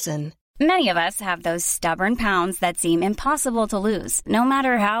 code LISTEN. Many of us have those stubborn pounds that seem impossible to lose, no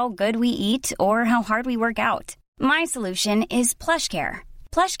matter how good we eat or how hard we work out. My solution is PlushCare.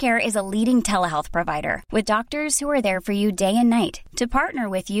 PlushCare is a leading telehealth provider with doctors who are there for you day and night to partner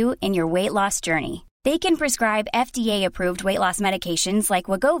with you in your weight loss journey. They can prescribe FDA-approved weight loss medications like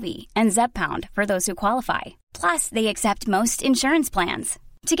Wegovy and Zepbound for those who qualify. Plus, they accept most insurance plans.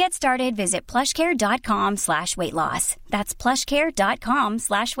 To get started, visit plushcare.com/weightloss. That's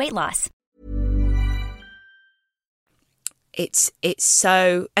plushcare.com/weightloss. It's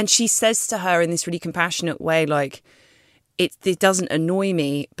so, and she says to her in this really compassionate way, like, it doesn't annoy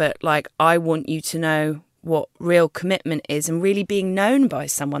me, but like, I want you to know what real commitment is and really being known by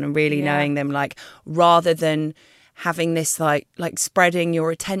someone and really knowing them, like, rather than having this like spreading your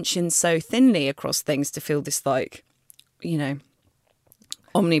attention so thinly across things to feel this, like, you know,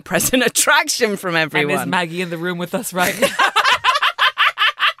 omnipresent attraction from everyone. And is Maggie in the room with us right now?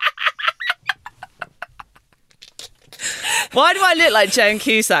 Why do I look like Joan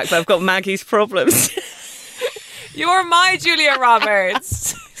Cusack, but I've got Maggie's problems? You're my Julia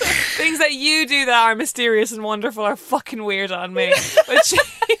Roberts. Things that you do that are mysterious and wonderful are fucking weird on me. But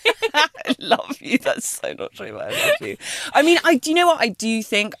I love you. That's so not true, but I love you. I mean, do you know what I do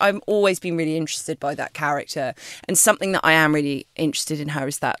think? I've always been really interested by that character, and something that I am really interested in her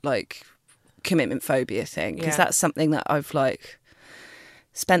is that, like, commitment phobia thing, because that's something that I've, like,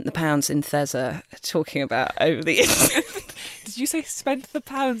 spent the pounds in Theza talking about over the years. Did you say spent the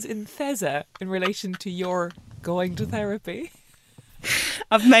pounds in Theza in relation to your going to therapy?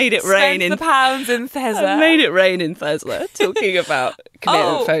 I've made it rain in the pounds in Theza. I've made it rain in Theza talking about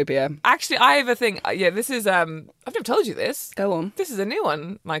commitment phobia. Actually, I have a thing. Yeah, this is I've never told you this. Go on. This is a new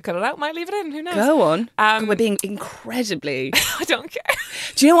one. Might cut it out, might leave it in, who knows. Go on. We're being incredibly... I don't care.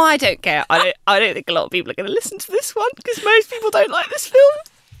 Do you know why I don't care? I don't think a lot of people are going to listen to this one, because most people don't like this film.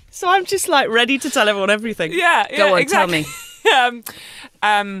 So I'm just, like, ready to tell everyone everything. Yeah, Go on, exactly. tell me.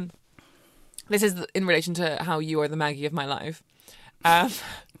 This is in relation to how you are the Maggie of my life.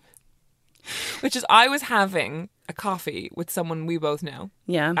 Which is, I was having a coffee with someone we both know.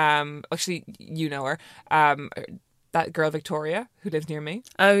 Yeah. Actually, you know her. That girl Victoria who lives near me.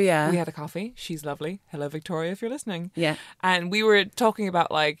 Oh yeah. We had a coffee. She's lovely. Hello, Victoria, if you're listening. Yeah. And we were talking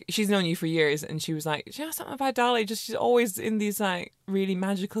about, like, she's known you for years, and she was like, you know something about Dolly? Just she's always in these, like, really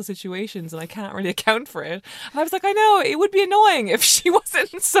magical situations, and I can't really account for it. And I was like, I know, it would be annoying if she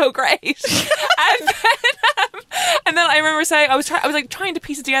wasn't so great. and then I remember saying, I was like trying to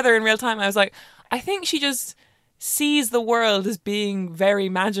piece it together in real time. I was like, I think she just sees the world as being very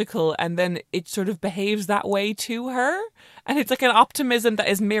magical, and then it sort of behaves that way to her, and it's like an optimism that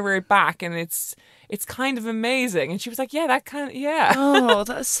is mirrored back, and it's kind of amazing. And she was like, yeah, that kind of, yeah. Oh,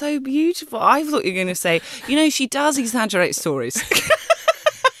 that's so beautiful. I thought you were going to say, you know, she does exaggerate stories.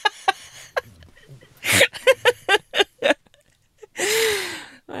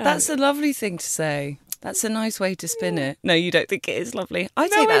 That's a lovely thing to say. That's a nice way to spin it. No, you don't think it is lovely? I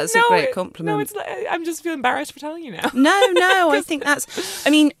take that as a great compliment. No, it's like, I'm just feeling embarrassed for telling you now. No, I think that's...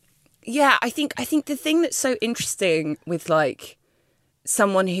 I mean, yeah, I think the thing that's so interesting with, like,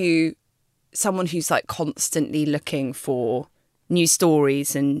 someone who's, like, constantly looking for new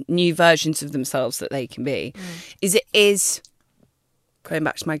stories and new versions of themselves that they can be, is, going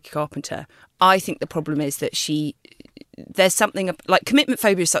back to Maggie Carpenter, I think the problem is that there's something like commitment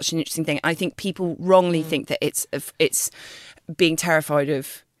phobia is such an interesting thing. I think people wrongly think that it's being terrified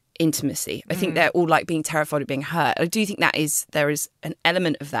of intimacy. I think they're all like being terrified of being hurt. I do think there is an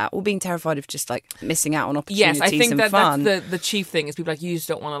element of that, or being terrified of just like missing out on opportunities. Yes, I think and that's fun. the chief thing is people like, you just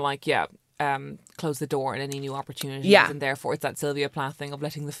don't want to, like, close the door on any new opportunities. Yeah. And therefore it's that Sylvia Plath thing of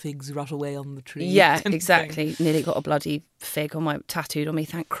letting the figs rot away on the tree. Yeah, kind of exactly. thing. Nearly got a bloody fig on my tattooed on me.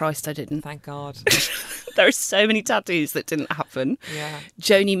 Thank Christ I didn't. Thank God. There are so many tattoos that didn't happen. Yeah.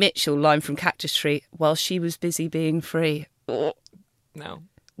 Joni Mitchell, line from Cactus Tree, while she was busy being free. Oh. No.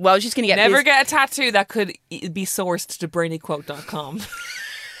 Well, she's going to get Never get a tattoo that could be sourced to brainyquote.com.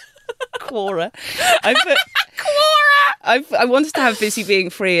 Quora. I wanted to have busy being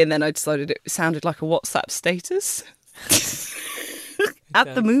free, and then I decided it sounded like a WhatsApp status.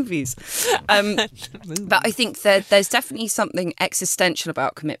 At the movies. But I think that there's definitely something existential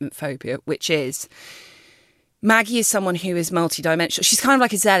about commitment phobia, which is Maggie is someone who is multidimensional. She's kind of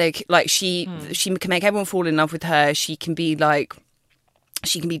like a Zelig. Like she can make everyone fall in love with her. She can be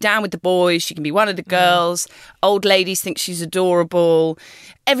down with the boys. She can be one of the girls. Old ladies think she's adorable.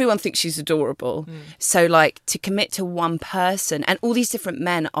 Everyone thinks she's adorable. So like to commit to one person, and all these different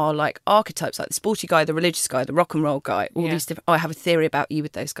men are like archetypes, like the sporty guy, the religious guy, the rock and roll guy. All these different. Oh, I have a theory about you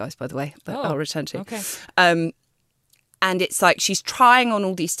with those guys, by the way, that I'll return to. Okay. And it's like she's trying on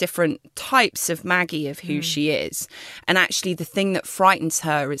all these different types of Maggie of who she is. And actually the thing that frightens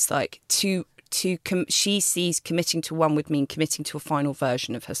her is like she sees committing to one would mean committing to a final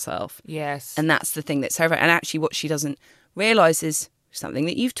version of herself. Yes. And that's the thing that's terrifying. And actually what she doesn't realise is something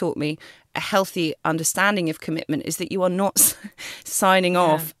that you've taught me, a healthy understanding of commitment is that you are not signing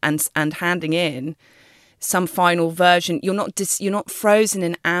off and handing in some final version. You're not frozen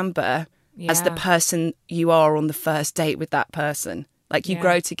in amber as the person you are on the first date with that person. Like you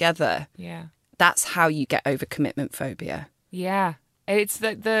grow together. Yeah. That's how you get over commitment phobia. Yeah. It's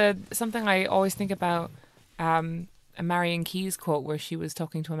the something I always think about a Marion Keyes quote where she was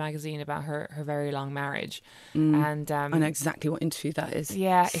talking to a magazine about her very long marriage. And I know exactly what interview that is.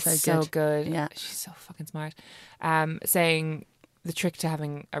 Yeah, it's so good. Yeah. She's so fucking smart. Saying the trick to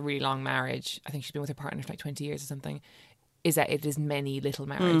having a really long marriage, I think she's been with her partner for like 20 years or something, is that it is many little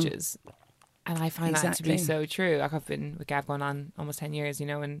marriages. And I find that to be so true. Like I've been with Gav going on almost 10 years,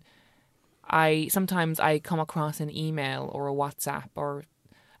 and sometimes I come across an email or a WhatsApp or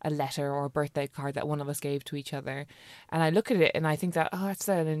a letter or a birthday card that one of us gave to each other, and I look at it and I think that it's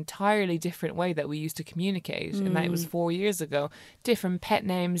an entirely different way that we used to communicate, and that it was 4 years ago. Different pet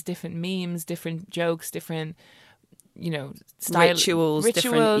names, different memes, different jokes, different style rituals,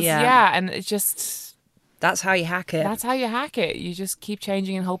 different, and it just. That's how you hack it. That's how you hack it. You just keep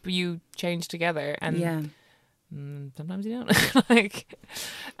changing and hope you change together. And sometimes you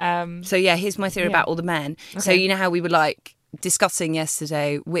don't. So here's my theory about all the men. Okay. So you know how we were like discussing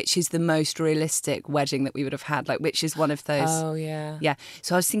yesterday, which is the most realistic wedding that we would have had? Like which is one of those? Oh yeah. Yeah.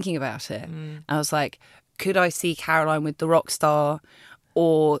 So I was thinking about it. I was like, could I see Caroline with the rock star,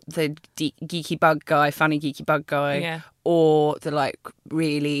 or the geeky bug guy, funny geeky bug guy, or the like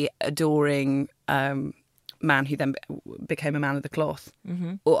really adoring man who then became a man of the cloth,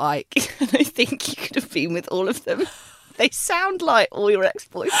 or Ike. And I think you could have been with all of them. They sound like all your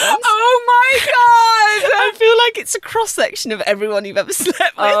ex-boyfriends. Oh my God! I feel like it's a cross-section of everyone you've ever slept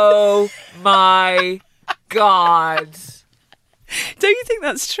with. Oh my God. Don't you think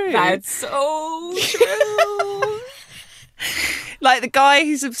that's true? That's so true. Like the guy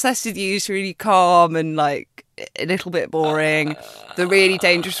who's obsessed with you is really calm and like a little bit boring. The really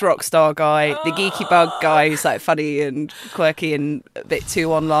dangerous rock star guy, the geeky bug guy who's like funny and quirky and a bit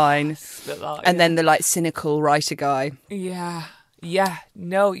too online, and then the like cynical writer guy. Yeah.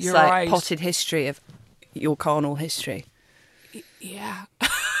 No, you're it's like right. Potted history of your carnal history. Yeah.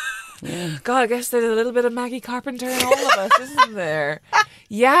 God, I guess there's a little bit of Maggie Carpenter in all of us, isn't there?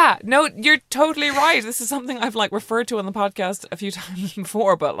 Yeah. No, you're totally right. This is something I've like referred to on the podcast a few times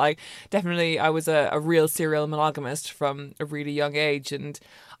before, but like definitely I was a real serial monogamist from a really young age, and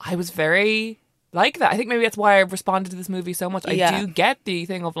I was very like that. I think maybe that's why I responded to this movie so much. I do get the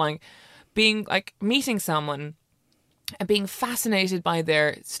thing of like being like meeting someone and being fascinated by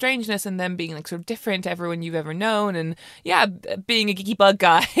their strangeness, and them being like sort of different to everyone you've ever known, and being a geeky bug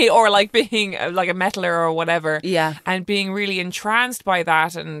guy or like being like a metaler or whatever, and being really entranced by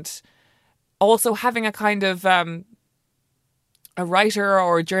that, and also having a kind of a writer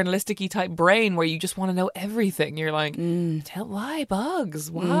or journalistic-y type brain where you just want to know everything. You're like, tell why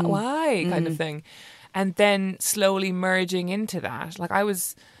bugs, why kind of thing, and then slowly merging into that. Like I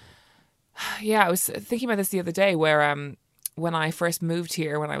was thinking about this the other day where when I first moved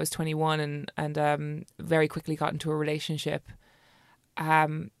here when I was 21 and very quickly got into a relationship,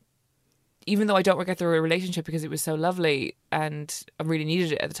 even though I don't regret the relationship because it was so lovely and I really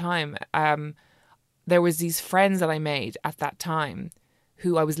needed it at the time, there was these friends that I made at that time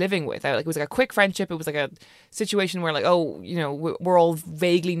who I was living with. It was like a quick friendship. It was like a situation where like, oh, you know, we're all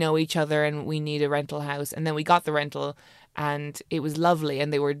vaguely know each other and we need a rental house. And then we got the rental and it was lovely.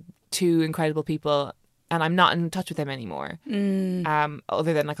 And they were two incredible people. And I'm not in touch with them anymore.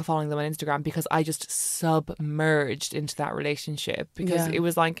 Other than like following them on Instagram, because I just submerged into that relationship, because it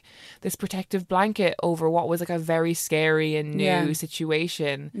was like this protective blanket over what was like a very scary and new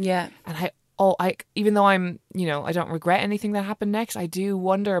situation. Yeah. And I even though I'm, you know, I don't regret anything that happened next, I do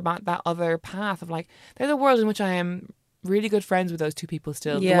wonder about that other path of like, there's a world in which I am really good friends with those two people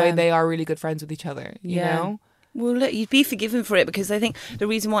still, the way they are really good friends with each other, you know? Well, look, you'd be forgiven for it, because I think the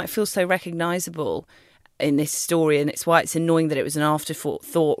reason why it feels so recognisable in this story, and it's why it's annoying that it was an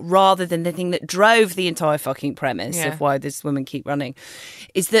afterthought rather than the thing that drove the entire fucking premise of why this woman keep running,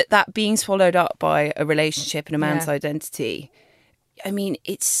 is that being swallowed up by a relationship and a man's identity. I mean,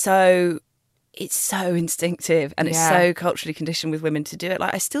 it's so instinctive, and it's so culturally conditioned with women to do it.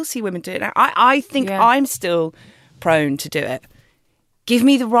 Like, I still see women do it now. I think I'm still prone to do it. Give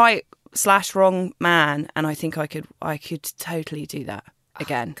me the right / wrong man, and I think I could totally do that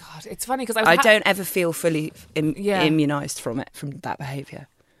again. Oh, God, it's funny because I don't ever feel fully immunised from that behaviour.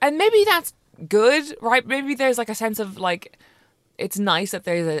 And maybe that's good, right? Maybe there's like a sense of like, it's nice that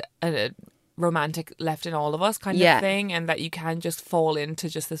there's a romantic left in all of us kind of thing, and that you can just fall into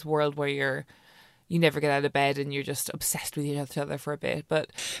just this world where you never get out of bed and you're just obsessed with each other for a bit.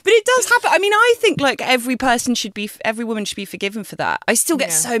 But it does happen. I mean, I think like every woman should be forgiven for that. I still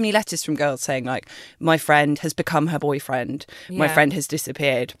get so many letters from girls saying like, my friend has become her boyfriend. My friend has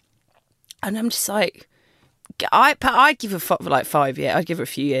disappeared. And I'm just like, I'd give her like 5 years. I'd give her a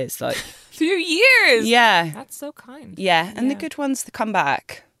few years. Like, few years? Yeah. That's so kind. Yeah. And the good ones that come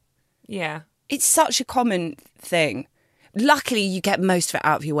back. Yeah. It's such a common thing. Luckily, you get most of it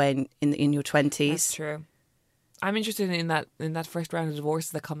out of your way in your 20s. That's true. I'm interested in that first round of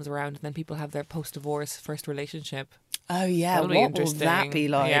divorces that comes around, and then people have their post-divorce first relationship. Oh yeah, what will that be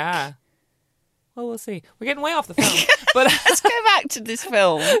like? Yeah. Well, we'll see. We're getting way off the film, but let's go back to this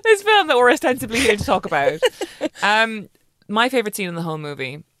film. This film that we're ostensibly here to talk about. My favourite scene in the whole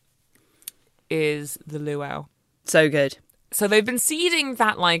movie is the luau. So good. So they've been seeding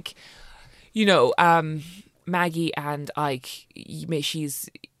that, like, you know, Maggie and Ike, she's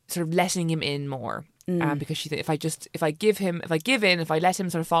sort of letting him in more, because she thinks if I give in, if I let him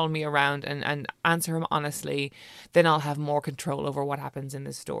sort of follow me around and answer him honestly, then I'll have more control over what happens in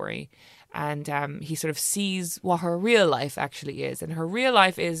this story. And he sort of sees what her real life actually is, and her real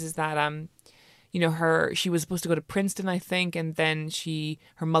life is that you know, she was supposed to go to Princeton, I think, and then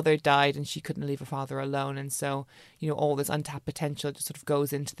her mother died and she couldn't leave her father alone, and so, you know, all this untapped potential just sort of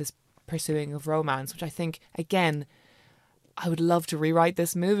goes into this pursuing of romance, which I think, again, I would love to rewrite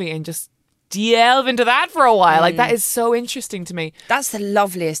this movie and just delve into that for a while. Like, that is so interesting to me. That's the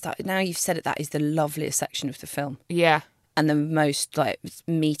loveliest, now you've said it, that is the loveliest section of the film. Yeah. And the most like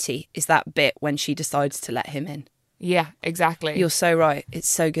meaty is that bit when she decides to let him in. Yeah, exactly. You're so right. It's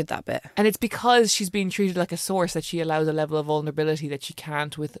so good, that bit. And it's because she's being treated like a source that she allows a level of vulnerability that she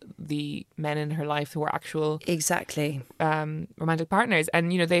can't with the men in her life who are actual romantic partners.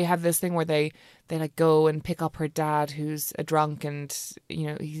 And, you know, they have this thing where they like go and pick up her dad, who's a drunk, and, you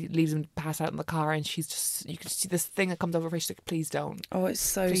know, he leaves him pass out in the car, and she's just, you can see this thing that comes over her. She's like, please don't. Oh, it's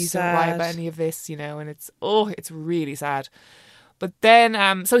so please sad. Don't write about any of this, you know. And it's really sad. But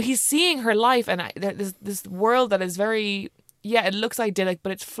then, so he's seeing her life, and there's this world that is very, it looks idyllic,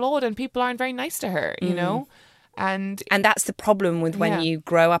 but it's flawed, and people aren't very nice to her, you know? And that's the problem with when you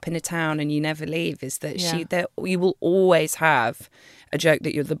grow up in a town and you never leave, is that you will always have a joke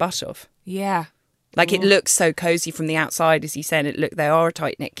that you're the butt of. Yeah. Like, it looks so cosy from the outside, as you said. They are a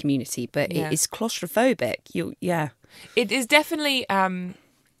tight-knit community, but it is claustrophobic. It is definitely,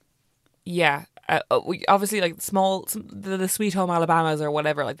 obviously, like the Sweet Home Alabamas or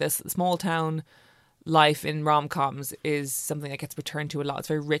whatever, like this small town life in rom-coms is something that gets returned to a lot. It's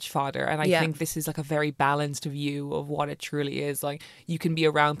very rich fodder, and I think this is like a very balanced view of what it truly is. Like, you can be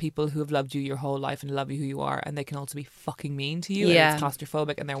around people who have loved you your whole life and love you who you are, and they can also be fucking mean to you, and it's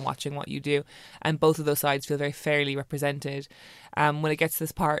claustrophobic, and they're watching what you do, and both of those sides feel very fairly represented. When it gets to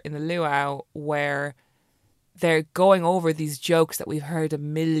this part in the luau where they're going over these jokes that we've heard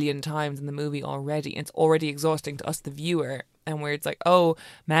 1,000,000 times in the movie already. It's already exhausting to us, the viewer. And where it's like, oh,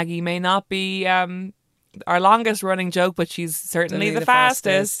 Maggie may not be our longest running joke, but she's certainly the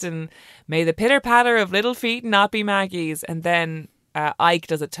fastest. And may the pitter patter of little feet not be Maggie's. And then Ike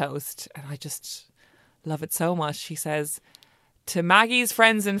does a toast, and I just love it so much. She says, to Maggie's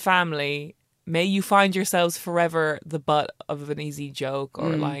friends and family, may you find yourselves forever the butt of an easy joke, or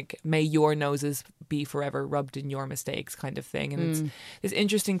like, may your noses be forever rubbed in your mistakes kind of thing. And it's this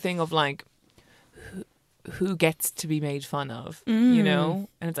interesting thing of like, who gets to be made fun of, you know?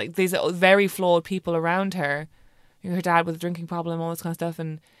 And it's like these very flawed people around her, her dad with a drinking problem, all this kind of stuff,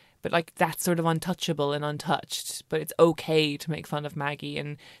 but like that's sort of untouchable and untouched. But it's okay to make fun of Maggie,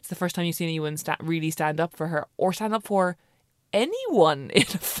 and it's the first time you've seen anyone really stand up for her or stand up for anyone in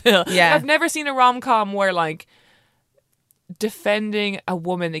a film. Yeah. I've never seen a rom-com where like defending a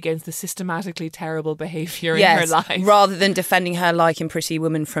woman against the systematically terrible behaviour in her life, rather than defending her like in Pretty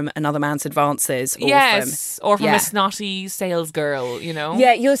Woman from another man's advances, or from a snotty sales girl, you know.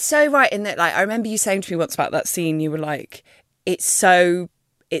 Yeah, you're so right in that. Like, I remember you saying to me once about that scene, you were like, it's so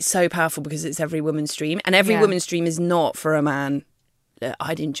powerful because it's every woman's dream, and every woman's dream is not for a man.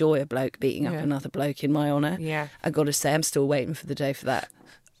 I'd enjoy a bloke beating up another bloke in my honour. Yeah, I got to say, I'm still waiting for the day for that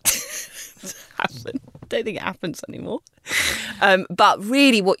to happen. I don't think it happens anymore. But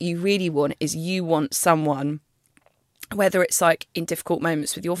really, what you really want is you want someone, whether it's like in difficult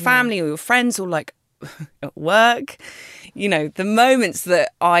moments with your family or your friends, or like at work, you know, the moments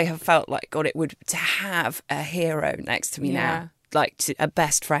that I have felt like, God, it would to have a hero next to me now, like a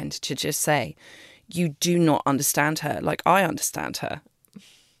best friend, to just say, you do not understand her like I understand her.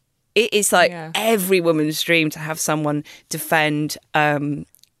 It is like every woman's dream to have someone defend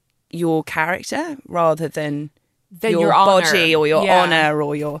your character rather than your body or your honour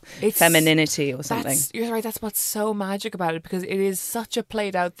or your femininity or something. You're right, that's what's so magic about it, because it is such a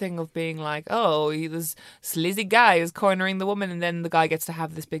played out thing of being like, oh, this slizzy guy is cornering the woman, and then the guy gets to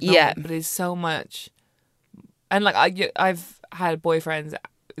have this big moment. But it's so much. And like I've had boyfriends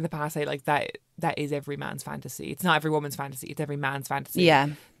in the past say like that is every man's fantasy. It's not every woman's fantasy, it's every man's fantasy. Yeah.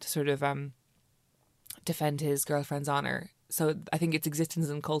 To sort of defend his girlfriend's honour. So I think its existence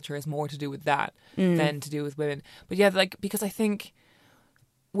in culture is more to do with that than to do with women. But yeah, like, because I think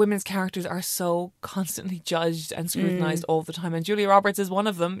women's characters are so constantly judged and scrutinised all the time, and Julia Roberts is one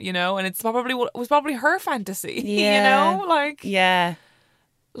of them, you know, and it's was probably her fantasy, you know, like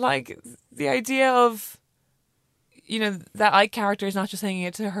like the idea of, you know, that Ike character is not just saying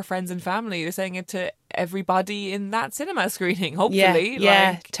it to her friends and family, they're saying it to everybody in that cinema screening, hopefully.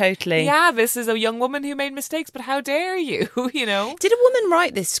 Yeah, like, totally. Yeah, this is a young woman who made mistakes, but how dare you, you know? Did a woman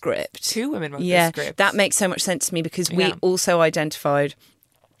write this script? 2 women wrote this script. That makes so much sense to me, because we also identified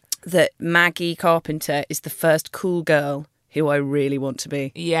that Maggie Carpenter is the first cool girl who I really want to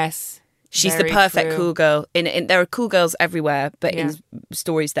be. Yes. She's the perfect cool girl. In there are cool girls everywhere, but in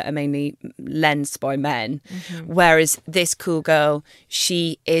stories that are mainly lensed by men. Mm-hmm. Whereas this cool girl,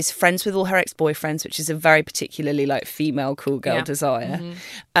 she is friends with all her ex-boyfriends, which is a very particularly like female cool girl desire.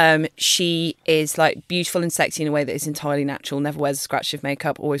 Mm-hmm. She is like beautiful and sexy in a way that is entirely natural, never wears a scratch of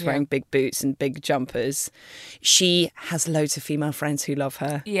makeup, always wearing big boots and big jumpers. She has loads of female friends who love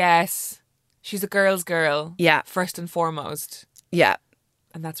her. Yes. She's a girl's girl. Yeah. First and foremost. Yeah.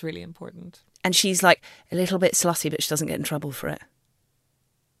 And that's really important. And she's like a little bit slutty, but she doesn't get in trouble for it.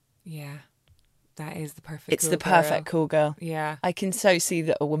 Yeah. That is the perfect It's cool the perfect girl. Cool girl. Yeah. I can so see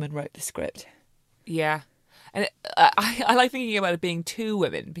that a woman wrote the script. Yeah. And I like thinking about it being 2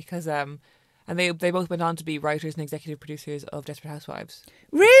 women, because and they both went on to be writers and executive producers of Desperate Housewives.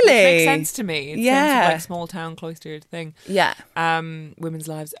 Really? Which makes sense to me. It's like a small town cloistered thing. Yeah. Women's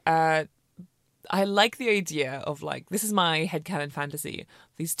lives. I like the idea of, like, this is my headcanon fantasy.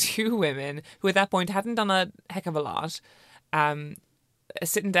 These 2 women who at that point hadn't done a heck of a lot,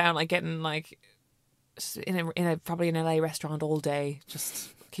 sitting down, like, getting, like, in a probably an LA restaurant all day,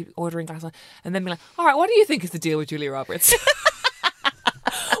 just keep ordering glasses, and then be like, all right, what do you think is the deal with Julia Roberts?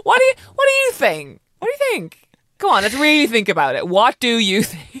 What do you think? What do you think? Come on, let's really think about it. What do you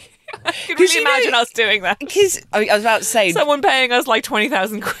think? I can really imagine us doing that. Because I was about to say, someone paying us like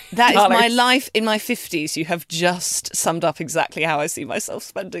 20,000 quid. That is my life in my 50s. You have just summed up exactly how I see myself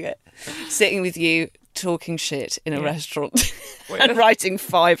spending it. Sitting with you, talking shit in a restaurant and writing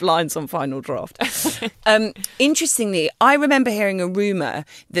 5 lines on Final Draft. Interestingly, I remember hearing a rumour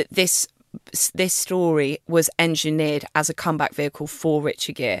that this story was engineered as a comeback vehicle for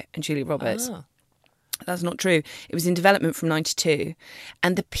Richard Gere and Julia Roberts. Oh. That's not true. It was in development from 92.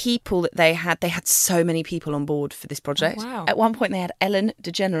 And the people that they had so many people on board for this project. Oh, wow. At one point, they had Ellen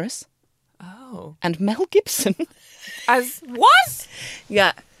DeGeneres. Oh. And Mel Gibson. As what?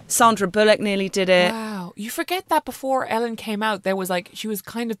 Yeah. Sandra Bullock nearly did it. Wow. You forget that before Ellen came out, there was like, she was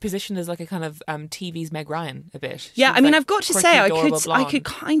kind of positioned as like a kind of TV's Meg Ryan a bit. Yeah, I mean, like, I've got to say, I could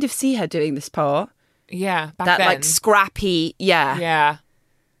kind of see her doing this part. Yeah, back then. That like scrappy, Yeah.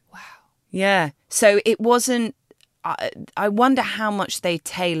 Yeah. So it wasn't, I wonder how much they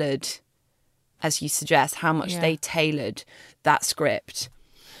tailored as you suggest, how much they tailored that script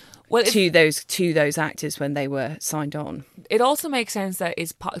to those actors when they were signed on. It also makes sense that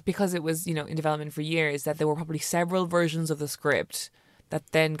it's because it was, in development for years, that there were probably several versions of the script that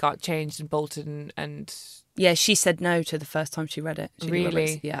then got changed and bolted and yeah, she said no to the first time she read it.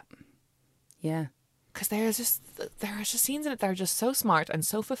 Really? Yeah. Because there are just scenes in it that are just so smart and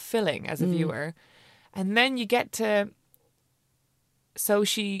so fulfilling as a viewer. And then you get to... So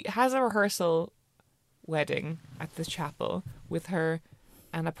she has a rehearsal wedding at the chapel with her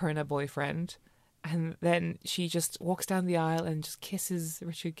Annapurna boyfriend. And then she just walks down the aisle and just kisses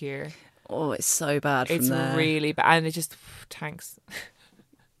Richard Gere. Oh, it's so bad from there. It's really bad. And it just tanks.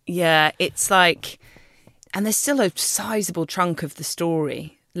 Yeah, it's like... And there's still a sizable chunk of the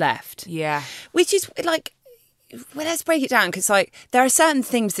story left. Yeah. Which is like... Well, let's break it down, because like there are certain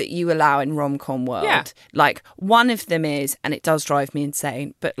things that you allow in rom-com world. Yeah. Like one of them is, and it does drive me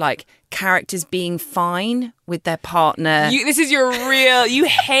insane, but like characters being fine with their partner. This is your real... You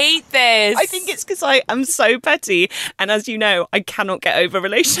hate this. I think it's because I am so petty, and as you know, I cannot get over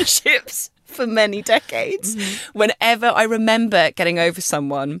relationships for many decades. Mm-hmm. Whenever I remember getting over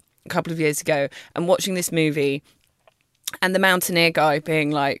someone a couple of years ago and watching this movie, and the Mountaineer guy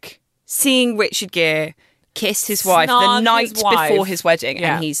being like, seeing Richard Gere kiss his wife the night before his wedding,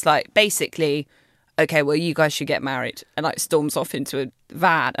 and he's like, basically, okay, well, you guys should get married, and like storms off into a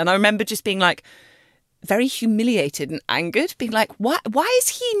van. And I remember just being like very humiliated and angered, being like, why is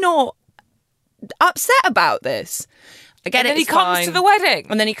he not upset about this? I get it. And then he comes to the wedding.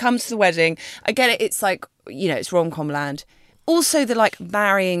 And then he comes to the wedding. I get it. It's like, it's rom-com land. Also, the like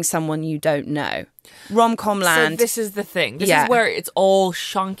marrying someone you don't know. Rom-com land. So this is the thing. This is where it's all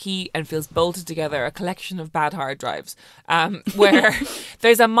shonky and feels bolted together, a collection of bad hard drives. Where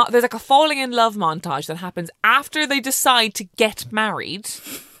there's like a falling in love montage that happens after they decide to get married.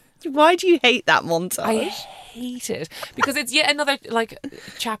 Why do you hate that montage? I hate it because it's yet another like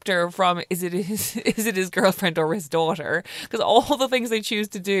chapter from is it his girlfriend or his daughter? Because all the things they choose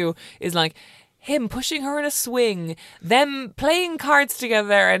to do is like him pushing her in a swing, them playing cards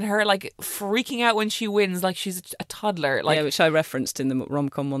together, and her like freaking out when she wins like she's a toddler. Like, yeah, which I referenced in the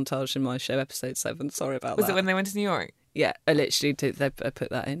rom-com montage in my show episode 7. Sorry about that. Was it when they went to New York? Yeah, I literally did. I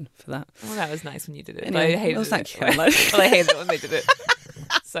put that in for that. Well, that was nice when you did it. Anyway, I hated well, it. thank you. Well, I hated it when they did it.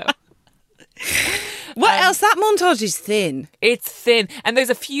 So... What else? That montage is thin. It's thin. And there's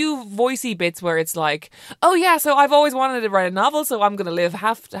a few voicey bits where it's like, oh yeah, so I've always wanted to write a novel, so I'm going to live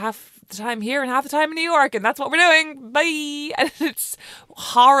half the time here and half the time in New York, and that's what we're doing. Bye. And it's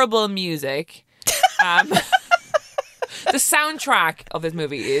horrible music. The soundtrack of this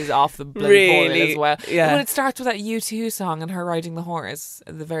movie is off the bloody boil as well. Yeah. When it starts with that U2 song and her riding the horse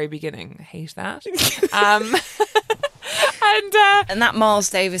at the very beginning. I hate that. And that Miles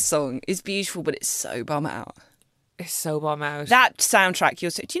Davis song is beautiful, but it's so bum out. It's so bum out. That soundtrack,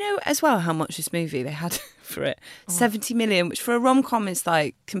 do you know as well how much this movie they had for it? 70 million, which for a rom-com is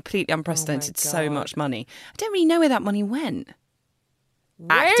like completely unprecedented. So much money. I don't really know where that money went.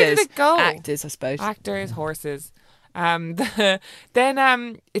 Where did it go? Actors, I suppose. Actors, horses. Then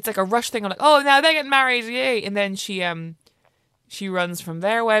it's like a rush thing. I'm like, oh, now they're getting married, yay! And then she runs from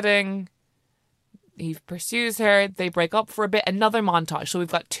their wedding. He pursues her. They break up for a bit. Another montage. So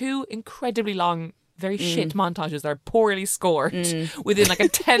we've got 2 incredibly long, very shit montages that are poorly scored within like a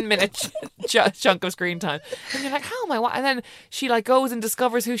 10-minute chunk of screen time. And you're like, how am I? And then she like goes and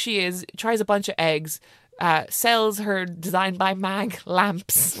discovers who she is, tries a bunch of eggs, sells her designed by Mag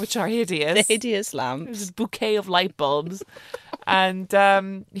lamps, which are hideous. The hideous lamps. There's a bouquet of light bulbs. And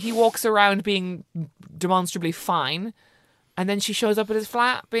he walks around being demonstrably fine. And then she shows up at his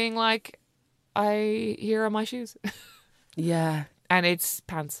flat being like, here are my shoes. Yeah. And it's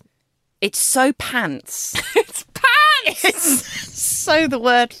pants. It's so pants. It's pants! It's so the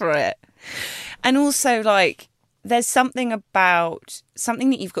word for it. And also, like, there's something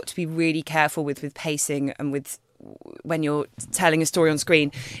that you've got to be really careful with pacing and with when you're telling a story on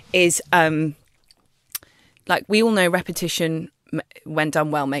screen is, like, we all know repetition, when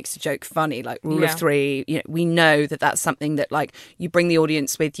done well, makes a joke funny. Like rule of 3, we know that that's something that like you bring the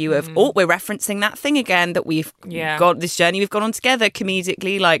audience with you of, we're referencing that thing again that we've got this journey we've gone on together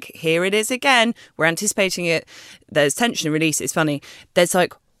comedically. Like here it is again. We're anticipating it. There's tension and release. It's funny. There's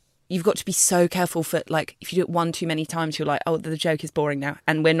like, you've got to be so careful for like, if you do it one too many times, you're like, oh, the joke is boring now.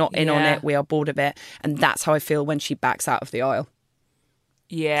 And we're not in on it. We are bored of it. And that's how I feel when she backs out of the aisle.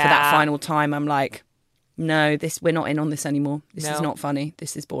 Yeah. For that final time, I'm like, no, we're not in on this anymore. This is No. not funny.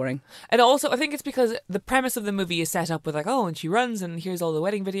 This is boring. And also, I think it's because the premise of the movie is set up with like, oh, and she runs and here's all the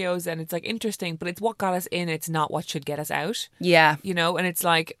wedding videos and it's like interesting, but it's what got us in. It's not what should get us out. Yeah. You know, and it's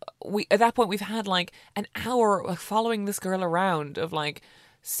like at that point we've had like an hour like following this girl around of like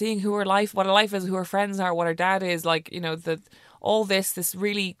seeing what her life is, who her friends are, what her dad is, like, you know, all this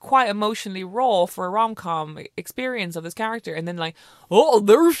really quite emotionally raw for a rom-com experience of this character, and then like, oh,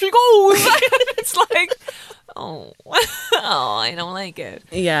 there she goes. It's like, oh, I don't like it.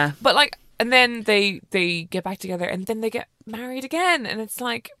 Yeah. But like, and then they get back together, and then they get married again, and it's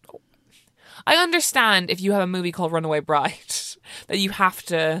like, I understand if you have a movie called Runaway Bride that you have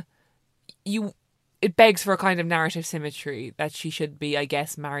to, it begs for a kind of narrative symmetry that she should be, I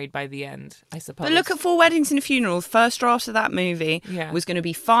guess, married by the end, I suppose. But look at 4 Weddings and a Funeral. The first draft of that movie was going to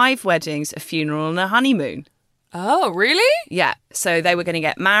be 5 weddings, a funeral, and a honeymoon. Oh, really? Yeah. So they were going to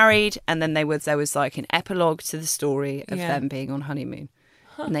get married, and then there was like an epilogue to the story of them being on honeymoon.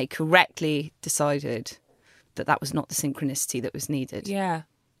 Huh. And they correctly decided that was not the synchronicity that was needed. Yeah.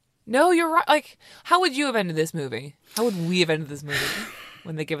 No, you're right. Like, how would you have ended this movie? How would we have ended this movie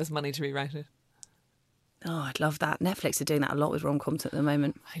when they give us money to rewrite it? Oh, I'd love that. Netflix are doing that a lot with rom-coms at the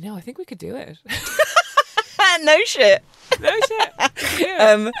moment. I know. I think we could do it. No shit. No shit.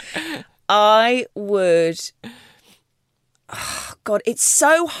 Yeah. I would... Oh, God, it's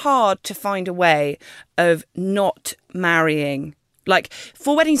so hard to find a way of not marrying. Like,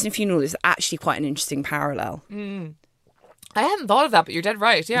 4 Weddings and a Funeral is actually quite an interesting parallel. I hadn't thought of that, but you're dead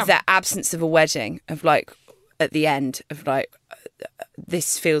right, yeah. That absence of a wedding, of like, at the end, of like,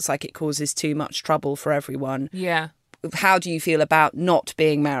 this feels like it causes too much trouble for everyone. Yeah. How do you feel about not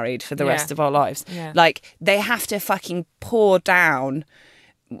being married for the rest of our lives? Yeah. Like, they have to fucking pour down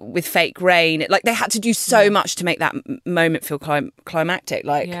with fake rain. Like, they had to do so much to make that moment feel climactic.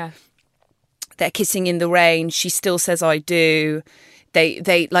 Like, they're kissing in the rain. She still says, I do.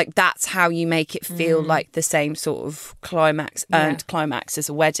 They like, that's how you make it feel like the same sort of climax as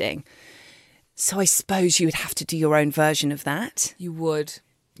a wedding. So I suppose you would have to do your own version of that. You would.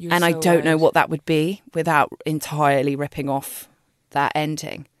 And I don't know what that would be without entirely ripping off that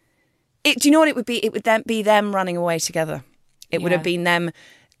ending. Do you know what it would be? It would then be them running away together. It would have been them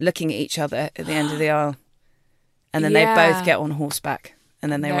looking at each other at the end of the aisle. And then they both get on horseback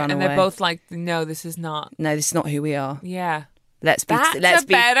and then they run away. And they're both like, no, this is not who we are. Yeah. Let's be better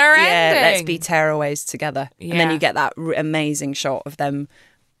ending. Let's be tearaways together. Yeah. And then you get that amazing shot of them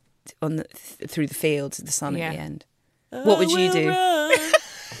through the fields of the sun at the end. What would you do?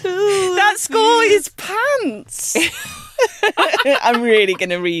 That score is pants. I'm really going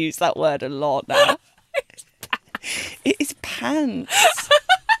to reuse that word a lot now. It is pants.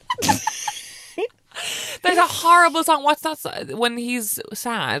 There's a horrible song. What's that song? When he's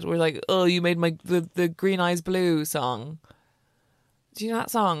sad, we're like, oh, you made the Green Eyes Blue song. Do you know that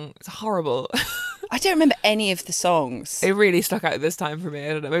song? It's horrible. I don't remember any of the songs. It really stuck out this time for me.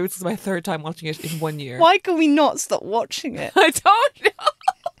 I don't know. Maybe it's my 3rd time watching it in 1 year. Why can we not stop watching it? I don't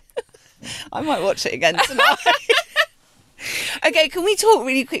know. I might watch it again tonight. Okay, can we talk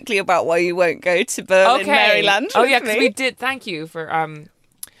really quickly about why you won't go to Berlin, Maryland? Oh yeah, because we did. Thank you for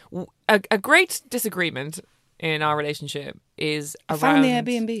a great disagreement in our relationship is around. I found the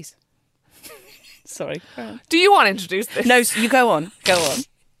Airbnbs. Sorry. Do you want to introduce this? No, you go on. Go on.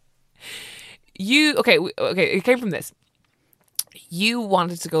 Okay. It came from this. You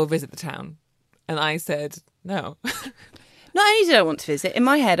wanted to go visit the town, and I said no. Not only did I want to visit, in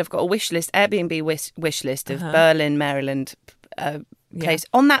my head I've got a Airbnb wish list of Berlin, Maryland place.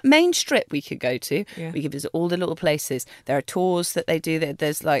 On that main strip we could go to. Yeah. We could visit all the little places. There are tours that they do.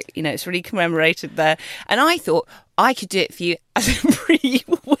 There's like, you know, it's really commemorated there. And I thought I could do it for you as a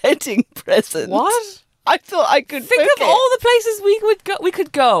pre-wedding present. What? I thought I could think of all the places we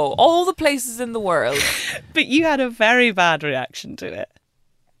could go, all the places in the world. But you had a very bad reaction to it.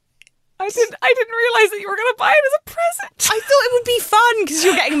 I didn't realise that you were going to buy it as a present. I thought it would be fun because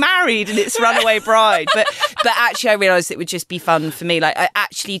you're getting married and it's Runaway Bride. But actually I realised it would just be fun for me. Like, I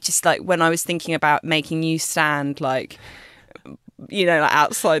actually just, like, when I was thinking about making you stand, like, you know, like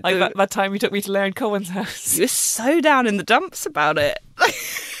outside. Like that time you took me to Leon Cohen's house. You were so down in the dumps about it.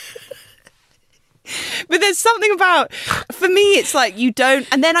 But there's something about, for me, it's like you don't.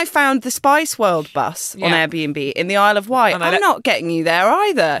 And then I found the Spice World bus on Airbnb in the Isle of Wight. I'm not getting you there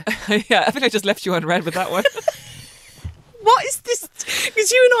either. Yeah, I think I just left you unread with that one. What is this?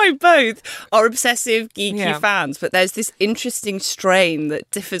 Because you and I both are obsessive, geeky fans, but there's this interesting strain that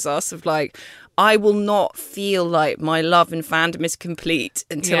differs us of like, I will not feel like my love and fandom is complete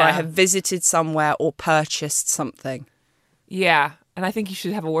until I have visited somewhere or purchased something. Yeah. And I think you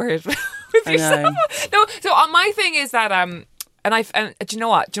should have a word with I yourself. know. No, so my thing is that and do you know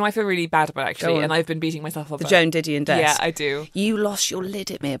what? Do you know what I feel really bad about actually? And I've been beating myself up. The about Joan Didion desk. Yeah, I do. You lost your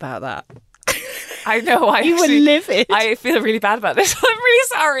lid at me about that. I know. You were livid. I feel really bad about this. I'm really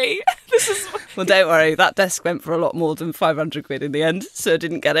sorry. This is. Well, don't worry. That desk went for a lot more than 500 quid in the end, so I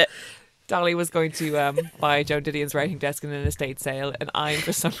didn't get it. Dolly was going to buy Joan Didion's writing desk in an estate sale, and I,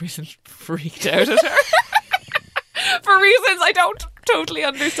 for some reason, freaked out at her. For reasons I don't totally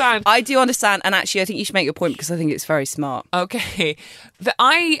understand. I do understand, and actually I think you should make your point because I think it's very smart. Okay.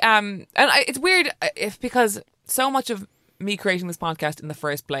 It's weird because so much of me creating this podcast in the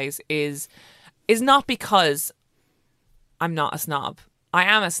first place is not because I'm not a snob. I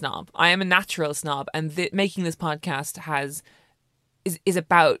am a snob. I am a natural snob, and making this podcast is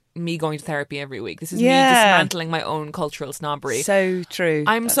about me going to therapy every week. This is me dismantling my own cultural snobbery. So true.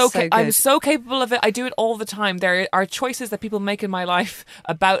 I'm so capable of it. I do it all the time. There are choices that people make in my life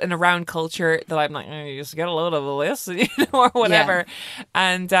about and around culture that I'm like, you just get a load of this, or whatever. Yeah.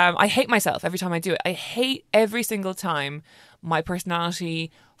 And I hate myself every time I do it. I hate every single time my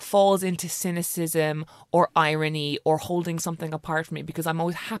personality falls into cynicism or irony or holding something apart from me, because I'm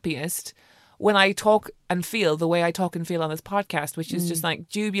always happiest when I talk and feel the way I talk and feel on this podcast, which is just like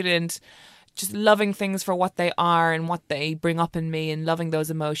jubilant, just loving things for what they are and what they bring up in me and loving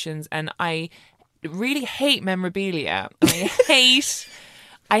those emotions. And I really hate memorabilia. I hate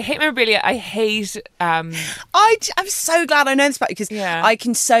memorabilia. I hate... I'm so glad I know this about you, because I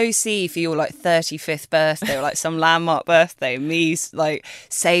can so see for your like 35th birthday or like some landmark birthday, me like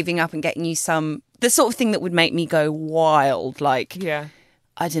saving up and getting you the sort of thing that would make me go wild, like... Yeah.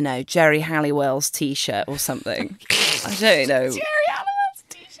 I don't know, Jerry Halliwell's T-shirt or something. I don't know. Jerry Halliwell's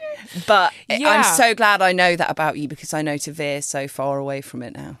T-shirt. But I'm so glad I know that about you, because I know to veer so far away from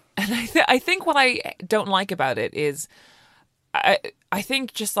it now. And I think what I don't like about it is, I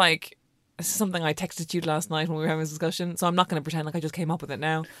think just like, this is something I texted you last night when we were having this discussion, so I'm not going to pretend like I just came up with it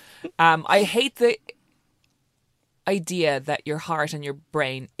now. I hate the idea that your heart and your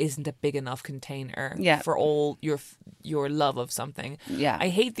brain isn't a big enough container for all your love of something. Yeah. I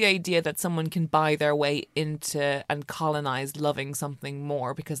hate the idea that someone can buy their way into and colonize loving something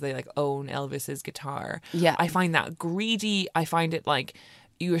more because they like own Elvis's guitar. Yeah. I find that greedy. I find it like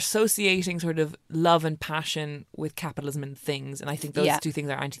you're associating sort of love and passion with capitalism and things, and I think those two things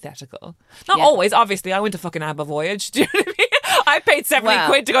are antithetical. Not always, obviously. I went to fucking ABBA Voyage. Do you know what I mean? I paid 70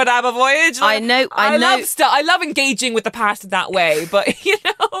 quid to go to ABBA Voyage. Like, I love engaging with the past that way, but you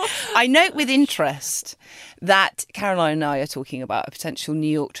know. I note with interest that Caroline and I are talking about a potential New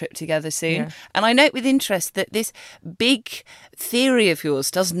York trip together soon. Yeah. And I note with interest that this big theory of yours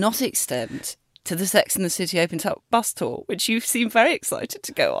does not extend to the Sex and the City Open Top bus tour, which you seem very excited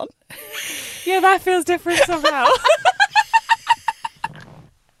to go on. Yeah, that feels different somehow.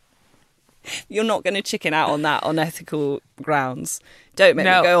 You're not going to chicken out on that on ethical grounds. Don't make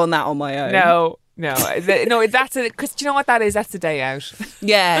me go on that on my own. No, that's it. Because do you know what that is? That's a day out.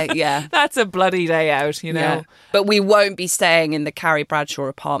 Yeah. That's a bloody day out, you know. Yeah. But we won't be staying in the Carrie Bradshaw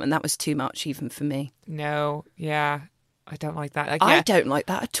apartment. That was too much even for me. No, yeah. I don't like that. Like, I don't like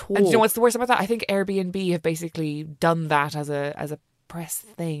that at all. And do you know what's the worst about that? I think Airbnb have basically done that as a press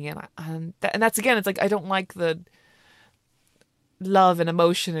thing, and that's again, it's like I don't like the love and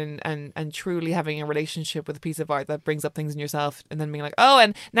emotion and truly having a relationship with a piece of art that brings up things in yourself, and then being like, oh,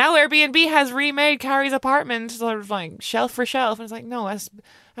 and now Airbnb has remade Carrie's apartment sort of like shelf for shelf, and it's like, no,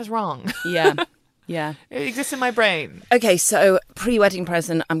 that's wrong. Yeah. It exists in my brain. Okay, so pre-wedding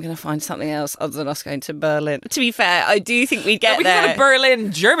present, I'm going to find something else other than us going to Berlin. To be fair, I do think we'd get there. We go to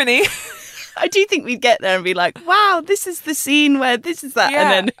Berlin, Germany. I do think we'd get there and be like, wow, this is the scene where this is that. Yeah.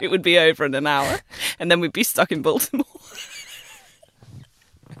 And then it would be over in an hour. And then we'd be stuck in Baltimore.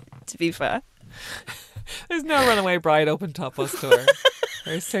 To be fair. There's no Runaway Bride open top bus tour.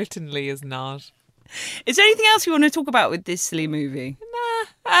 There certainly is not. Is there anything else you want to talk about with this silly movie?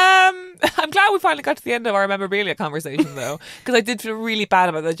 I'm glad we finally got to the end of our memorabilia conversation, though, because I did feel really bad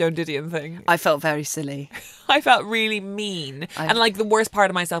about the Joan Didion thing. I felt very silly. I felt really mean. And like the worst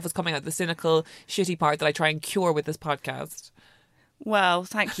part of myself was coming out, the cynical, shitty part that I try and cure with this podcast. Well,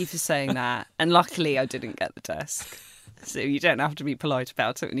 thank you for saying that. And luckily I didn't get the desk. So you don't have to be polite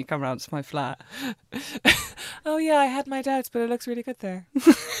about it when you come round to my flat. Oh yeah, I had my doubts, but it looks really good there.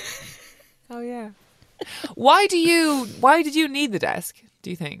 Oh yeah. Why did you need the desk, do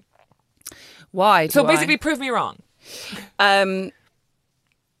you think? Why? So basically prove me wrong. I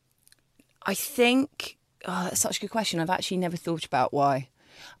think that's such a good question. I've actually never thought about why.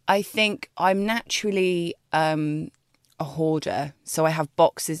 I think I'm naturally a hoarder, so I have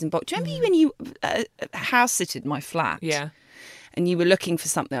boxes and boxes. Do you remember when you house sitted my flat? Yeah. and you were looking for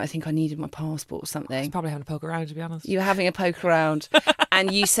something. I think I needed my passport or something. I was probably having a poke around, to be honest. You were having a poke around,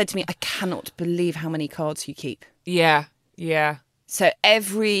 and you said to me, "I cannot believe how many cards you keep." Yeah, yeah. So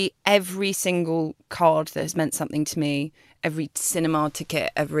every single card that has meant something to me, every cinema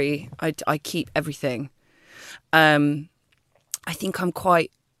ticket, I keep everything. I think I'm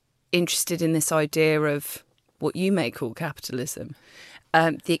quite interested in this idea of what you may call capitalism,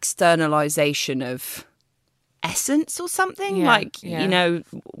 the externalization of essence or something. You know,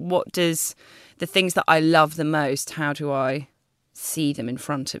 what does the things that I love the most, how do I see them in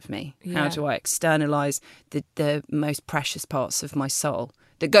front of me? How do I externalize the most precious parts of my soul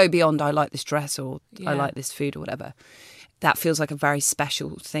that go beyond I like this dress or I like this food or whatever? That feels like a very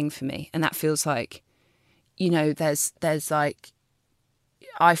special thing for me. And that feels like, you know, there's like,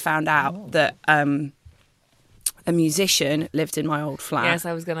 I found out that a musician lived in my old flat. Yes,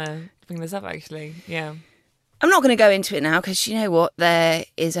 I was going to bring this up, actually. Yeah. I'm not going to go into it now because you know what? There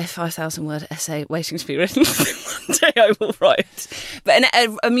is a 5,000-word essay waiting to be written. One day I will write. But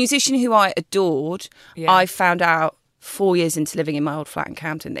a musician who I adored, I found out 4 years into living in my old flat in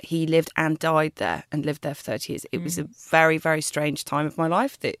Camden that he lived and died there and lived there for 30 years. It was a very, very strange time of my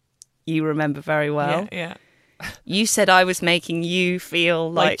life that you remember very well. Yeah. You said I was making you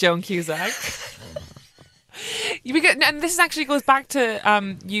feel like Joan Cusack. And this actually goes back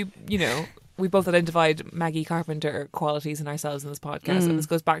to you know, we both identified Maggie Carpenter qualities in ourselves in this podcast. And this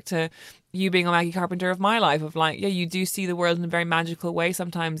goes back to you being a Maggie Carpenter of my life, of like, you do see the world in a very magical way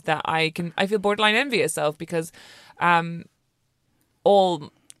sometimes that I feel borderline envious of, because I'm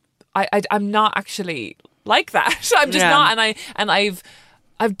not actually like that. I'm just not. And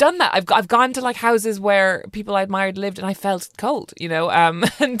I've done that. I've gone to like houses where people I admired lived, and I felt cold, you know.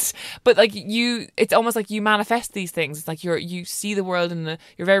 But like it's almost like you manifest these things. It's like you see the world, and you're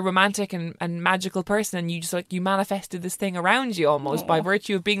a very romantic and magical person, and you just like you manifested this thing around you almost by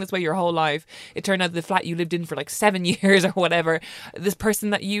virtue of being this way your whole life. It turned out the flat you lived in for like 7 years or whatever, this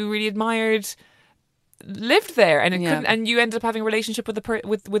person that you really admired lived there, and and you ended up having a relationship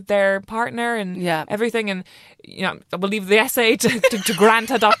with their partner and everything. And you know, we'll leave the essay to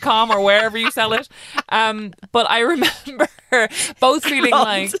granta.com or wherever you sell it. But I remember both feeling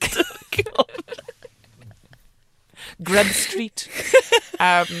like Grub Street.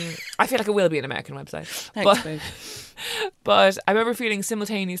 I feel like it will be an American website. Thanks, but I remember feeling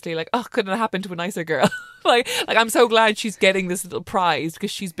simultaneously like, oh, couldn't it happen to a nicer girl? like I'm so glad she's getting this little prize,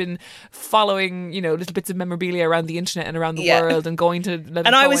 because she's been following, you know, little bits of memorabilia around the internet and around the world, and going to Leonard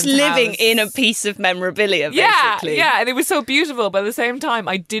and I was Cohen's living house. in a piece of memorabilia, basically. Yeah, and it was so beautiful, but at the same time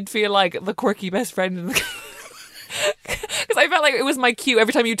I did feel like the quirky best friend in the because I felt like it was my cue.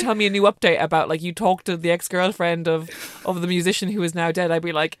 Every time you tell me a new update about, like, you talk to the ex-girlfriend of the musician who is now dead, I'd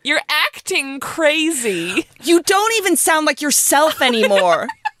be like, you're acting crazy. You don't even sound like yourself anymore.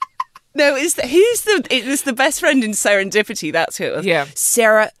 No, it was the best friend in Serendipity. That's who it was. Yeah.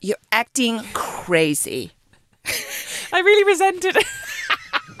 Sarah, you're acting crazy. I really resented it.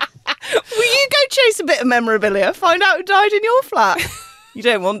 Will you go chase a bit of memorabilia? Find out who died in your flat. You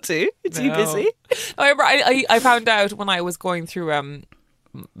don't want to. You're too busy. I remember I found out when I was going through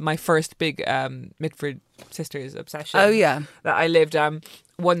my first big Mitford Sisters obsession. Oh, yeah. That I lived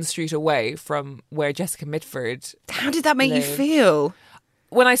one street away from where Jessica Mitford How did that make lived. you feel?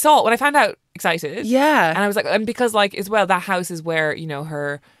 When I found out, excited. Yeah. And I was like, and because like as well, that house is where, you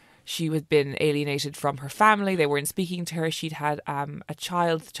know, she had been alienated from her family. They weren't speaking to her. She'd had a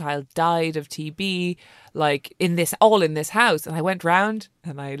child. The child died of TB, like in this house. And I went round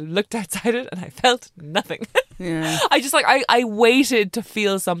and I looked outside it and I felt nothing. Yeah. I just like, I waited to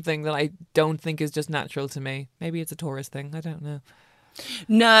feel something that I don't think is just natural to me. Maybe it's a tourist thing. I don't know.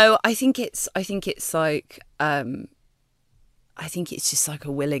 No, I think it's like, I think it's just like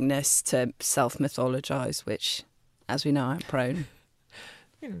a willingness to self-mythologize, which, as we know, I'm prone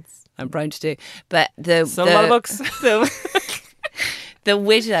to do. But a lot of books. The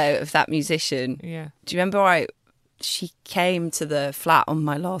widow of that musician. Yeah. Do you remember she came to the flat on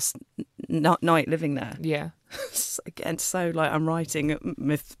my last night living there? Yeah. Again, so like I'm writing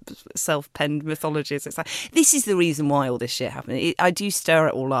self-penned mythologies. It's like, this is the reason why all this shit happened. I do stir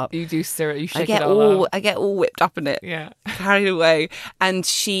it all up. You do stir it. You shake it all up. I get all whipped up in it. Yeah. Carried away. And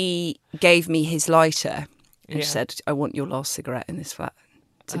she gave me his lighter. And she said, I want your last cigarette in this flat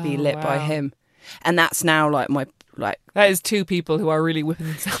to be lit by him. And that's now like that is two people who are really whipping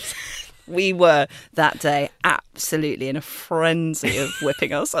themselves. We were that day absolutely in a frenzy of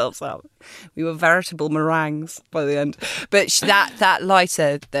whipping ourselves up. We were veritable meringues by the end. But that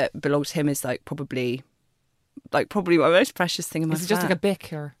lighter that belonged to him is like probably my most precious thing in my flat. Is it just like a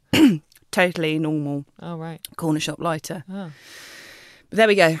Bic or? totally normal Oh, right. corner shop lighter. Oh. But there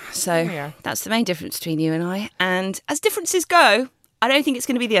we go. So There we are. that's the main difference between you and I. And as differences go, I don't think it's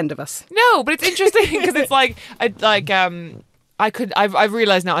going to be the end of us. No, but it's interesting because it's like, I've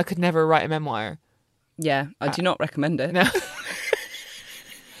realised now I could never write a memoir. Yeah, I do not recommend it. No.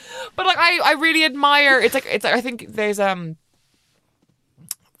 But like I really admire. It's like I think there's a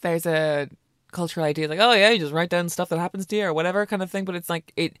cultural idea like, oh yeah, you just write down stuff that happens to you or whatever kind of thing. But it's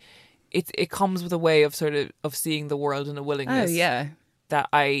like it comes with a way of sort of seeing the world and a willingness. Oh yeah, that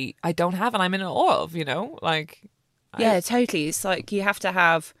I don't have and I'm in awe of. You know, like yeah, totally. It's like you have to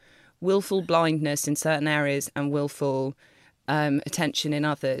have willful blindness in certain areas and willful attention in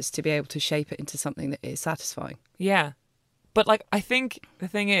others to be able to shape it into something that is satisfying. Yeah. But like I think the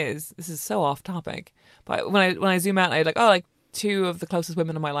thing is, this is so off topic, but when I zoom out, I like two of the closest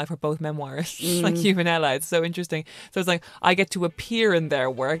women in my life are both memoirists, like you and Ella. It's so interesting. So it's like I get to appear in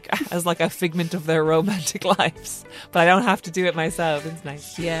their work as like a figment of their romantic lives, but I don't have to do it myself. It's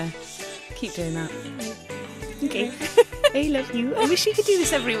nice. Yeah, keep doing that. Okay, I love you. I wish you could do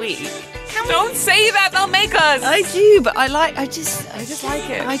this every week. Don't say that; they'll make us. I do, but I just like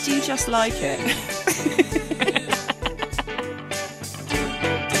it. I do just like it.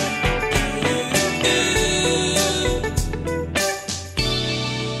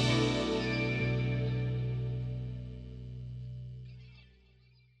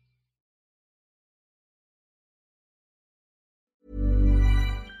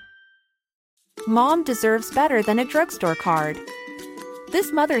 Mom deserves better than a drugstore card.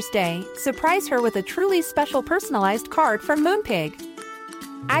 This Mother's Day, surprise her with a truly special personalized card from Moonpig.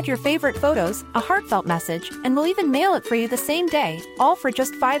 Add your favorite photos, a heartfelt message, and we'll even mail it for you the same day, all for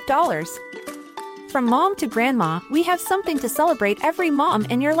just $5. From mom to grandma, we have something to celebrate every mom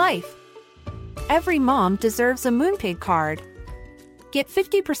in your life. Every mom deserves a Moonpig card. Get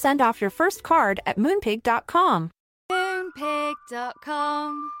 50% off your first card at moonpig.com.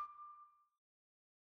 Moonpig.com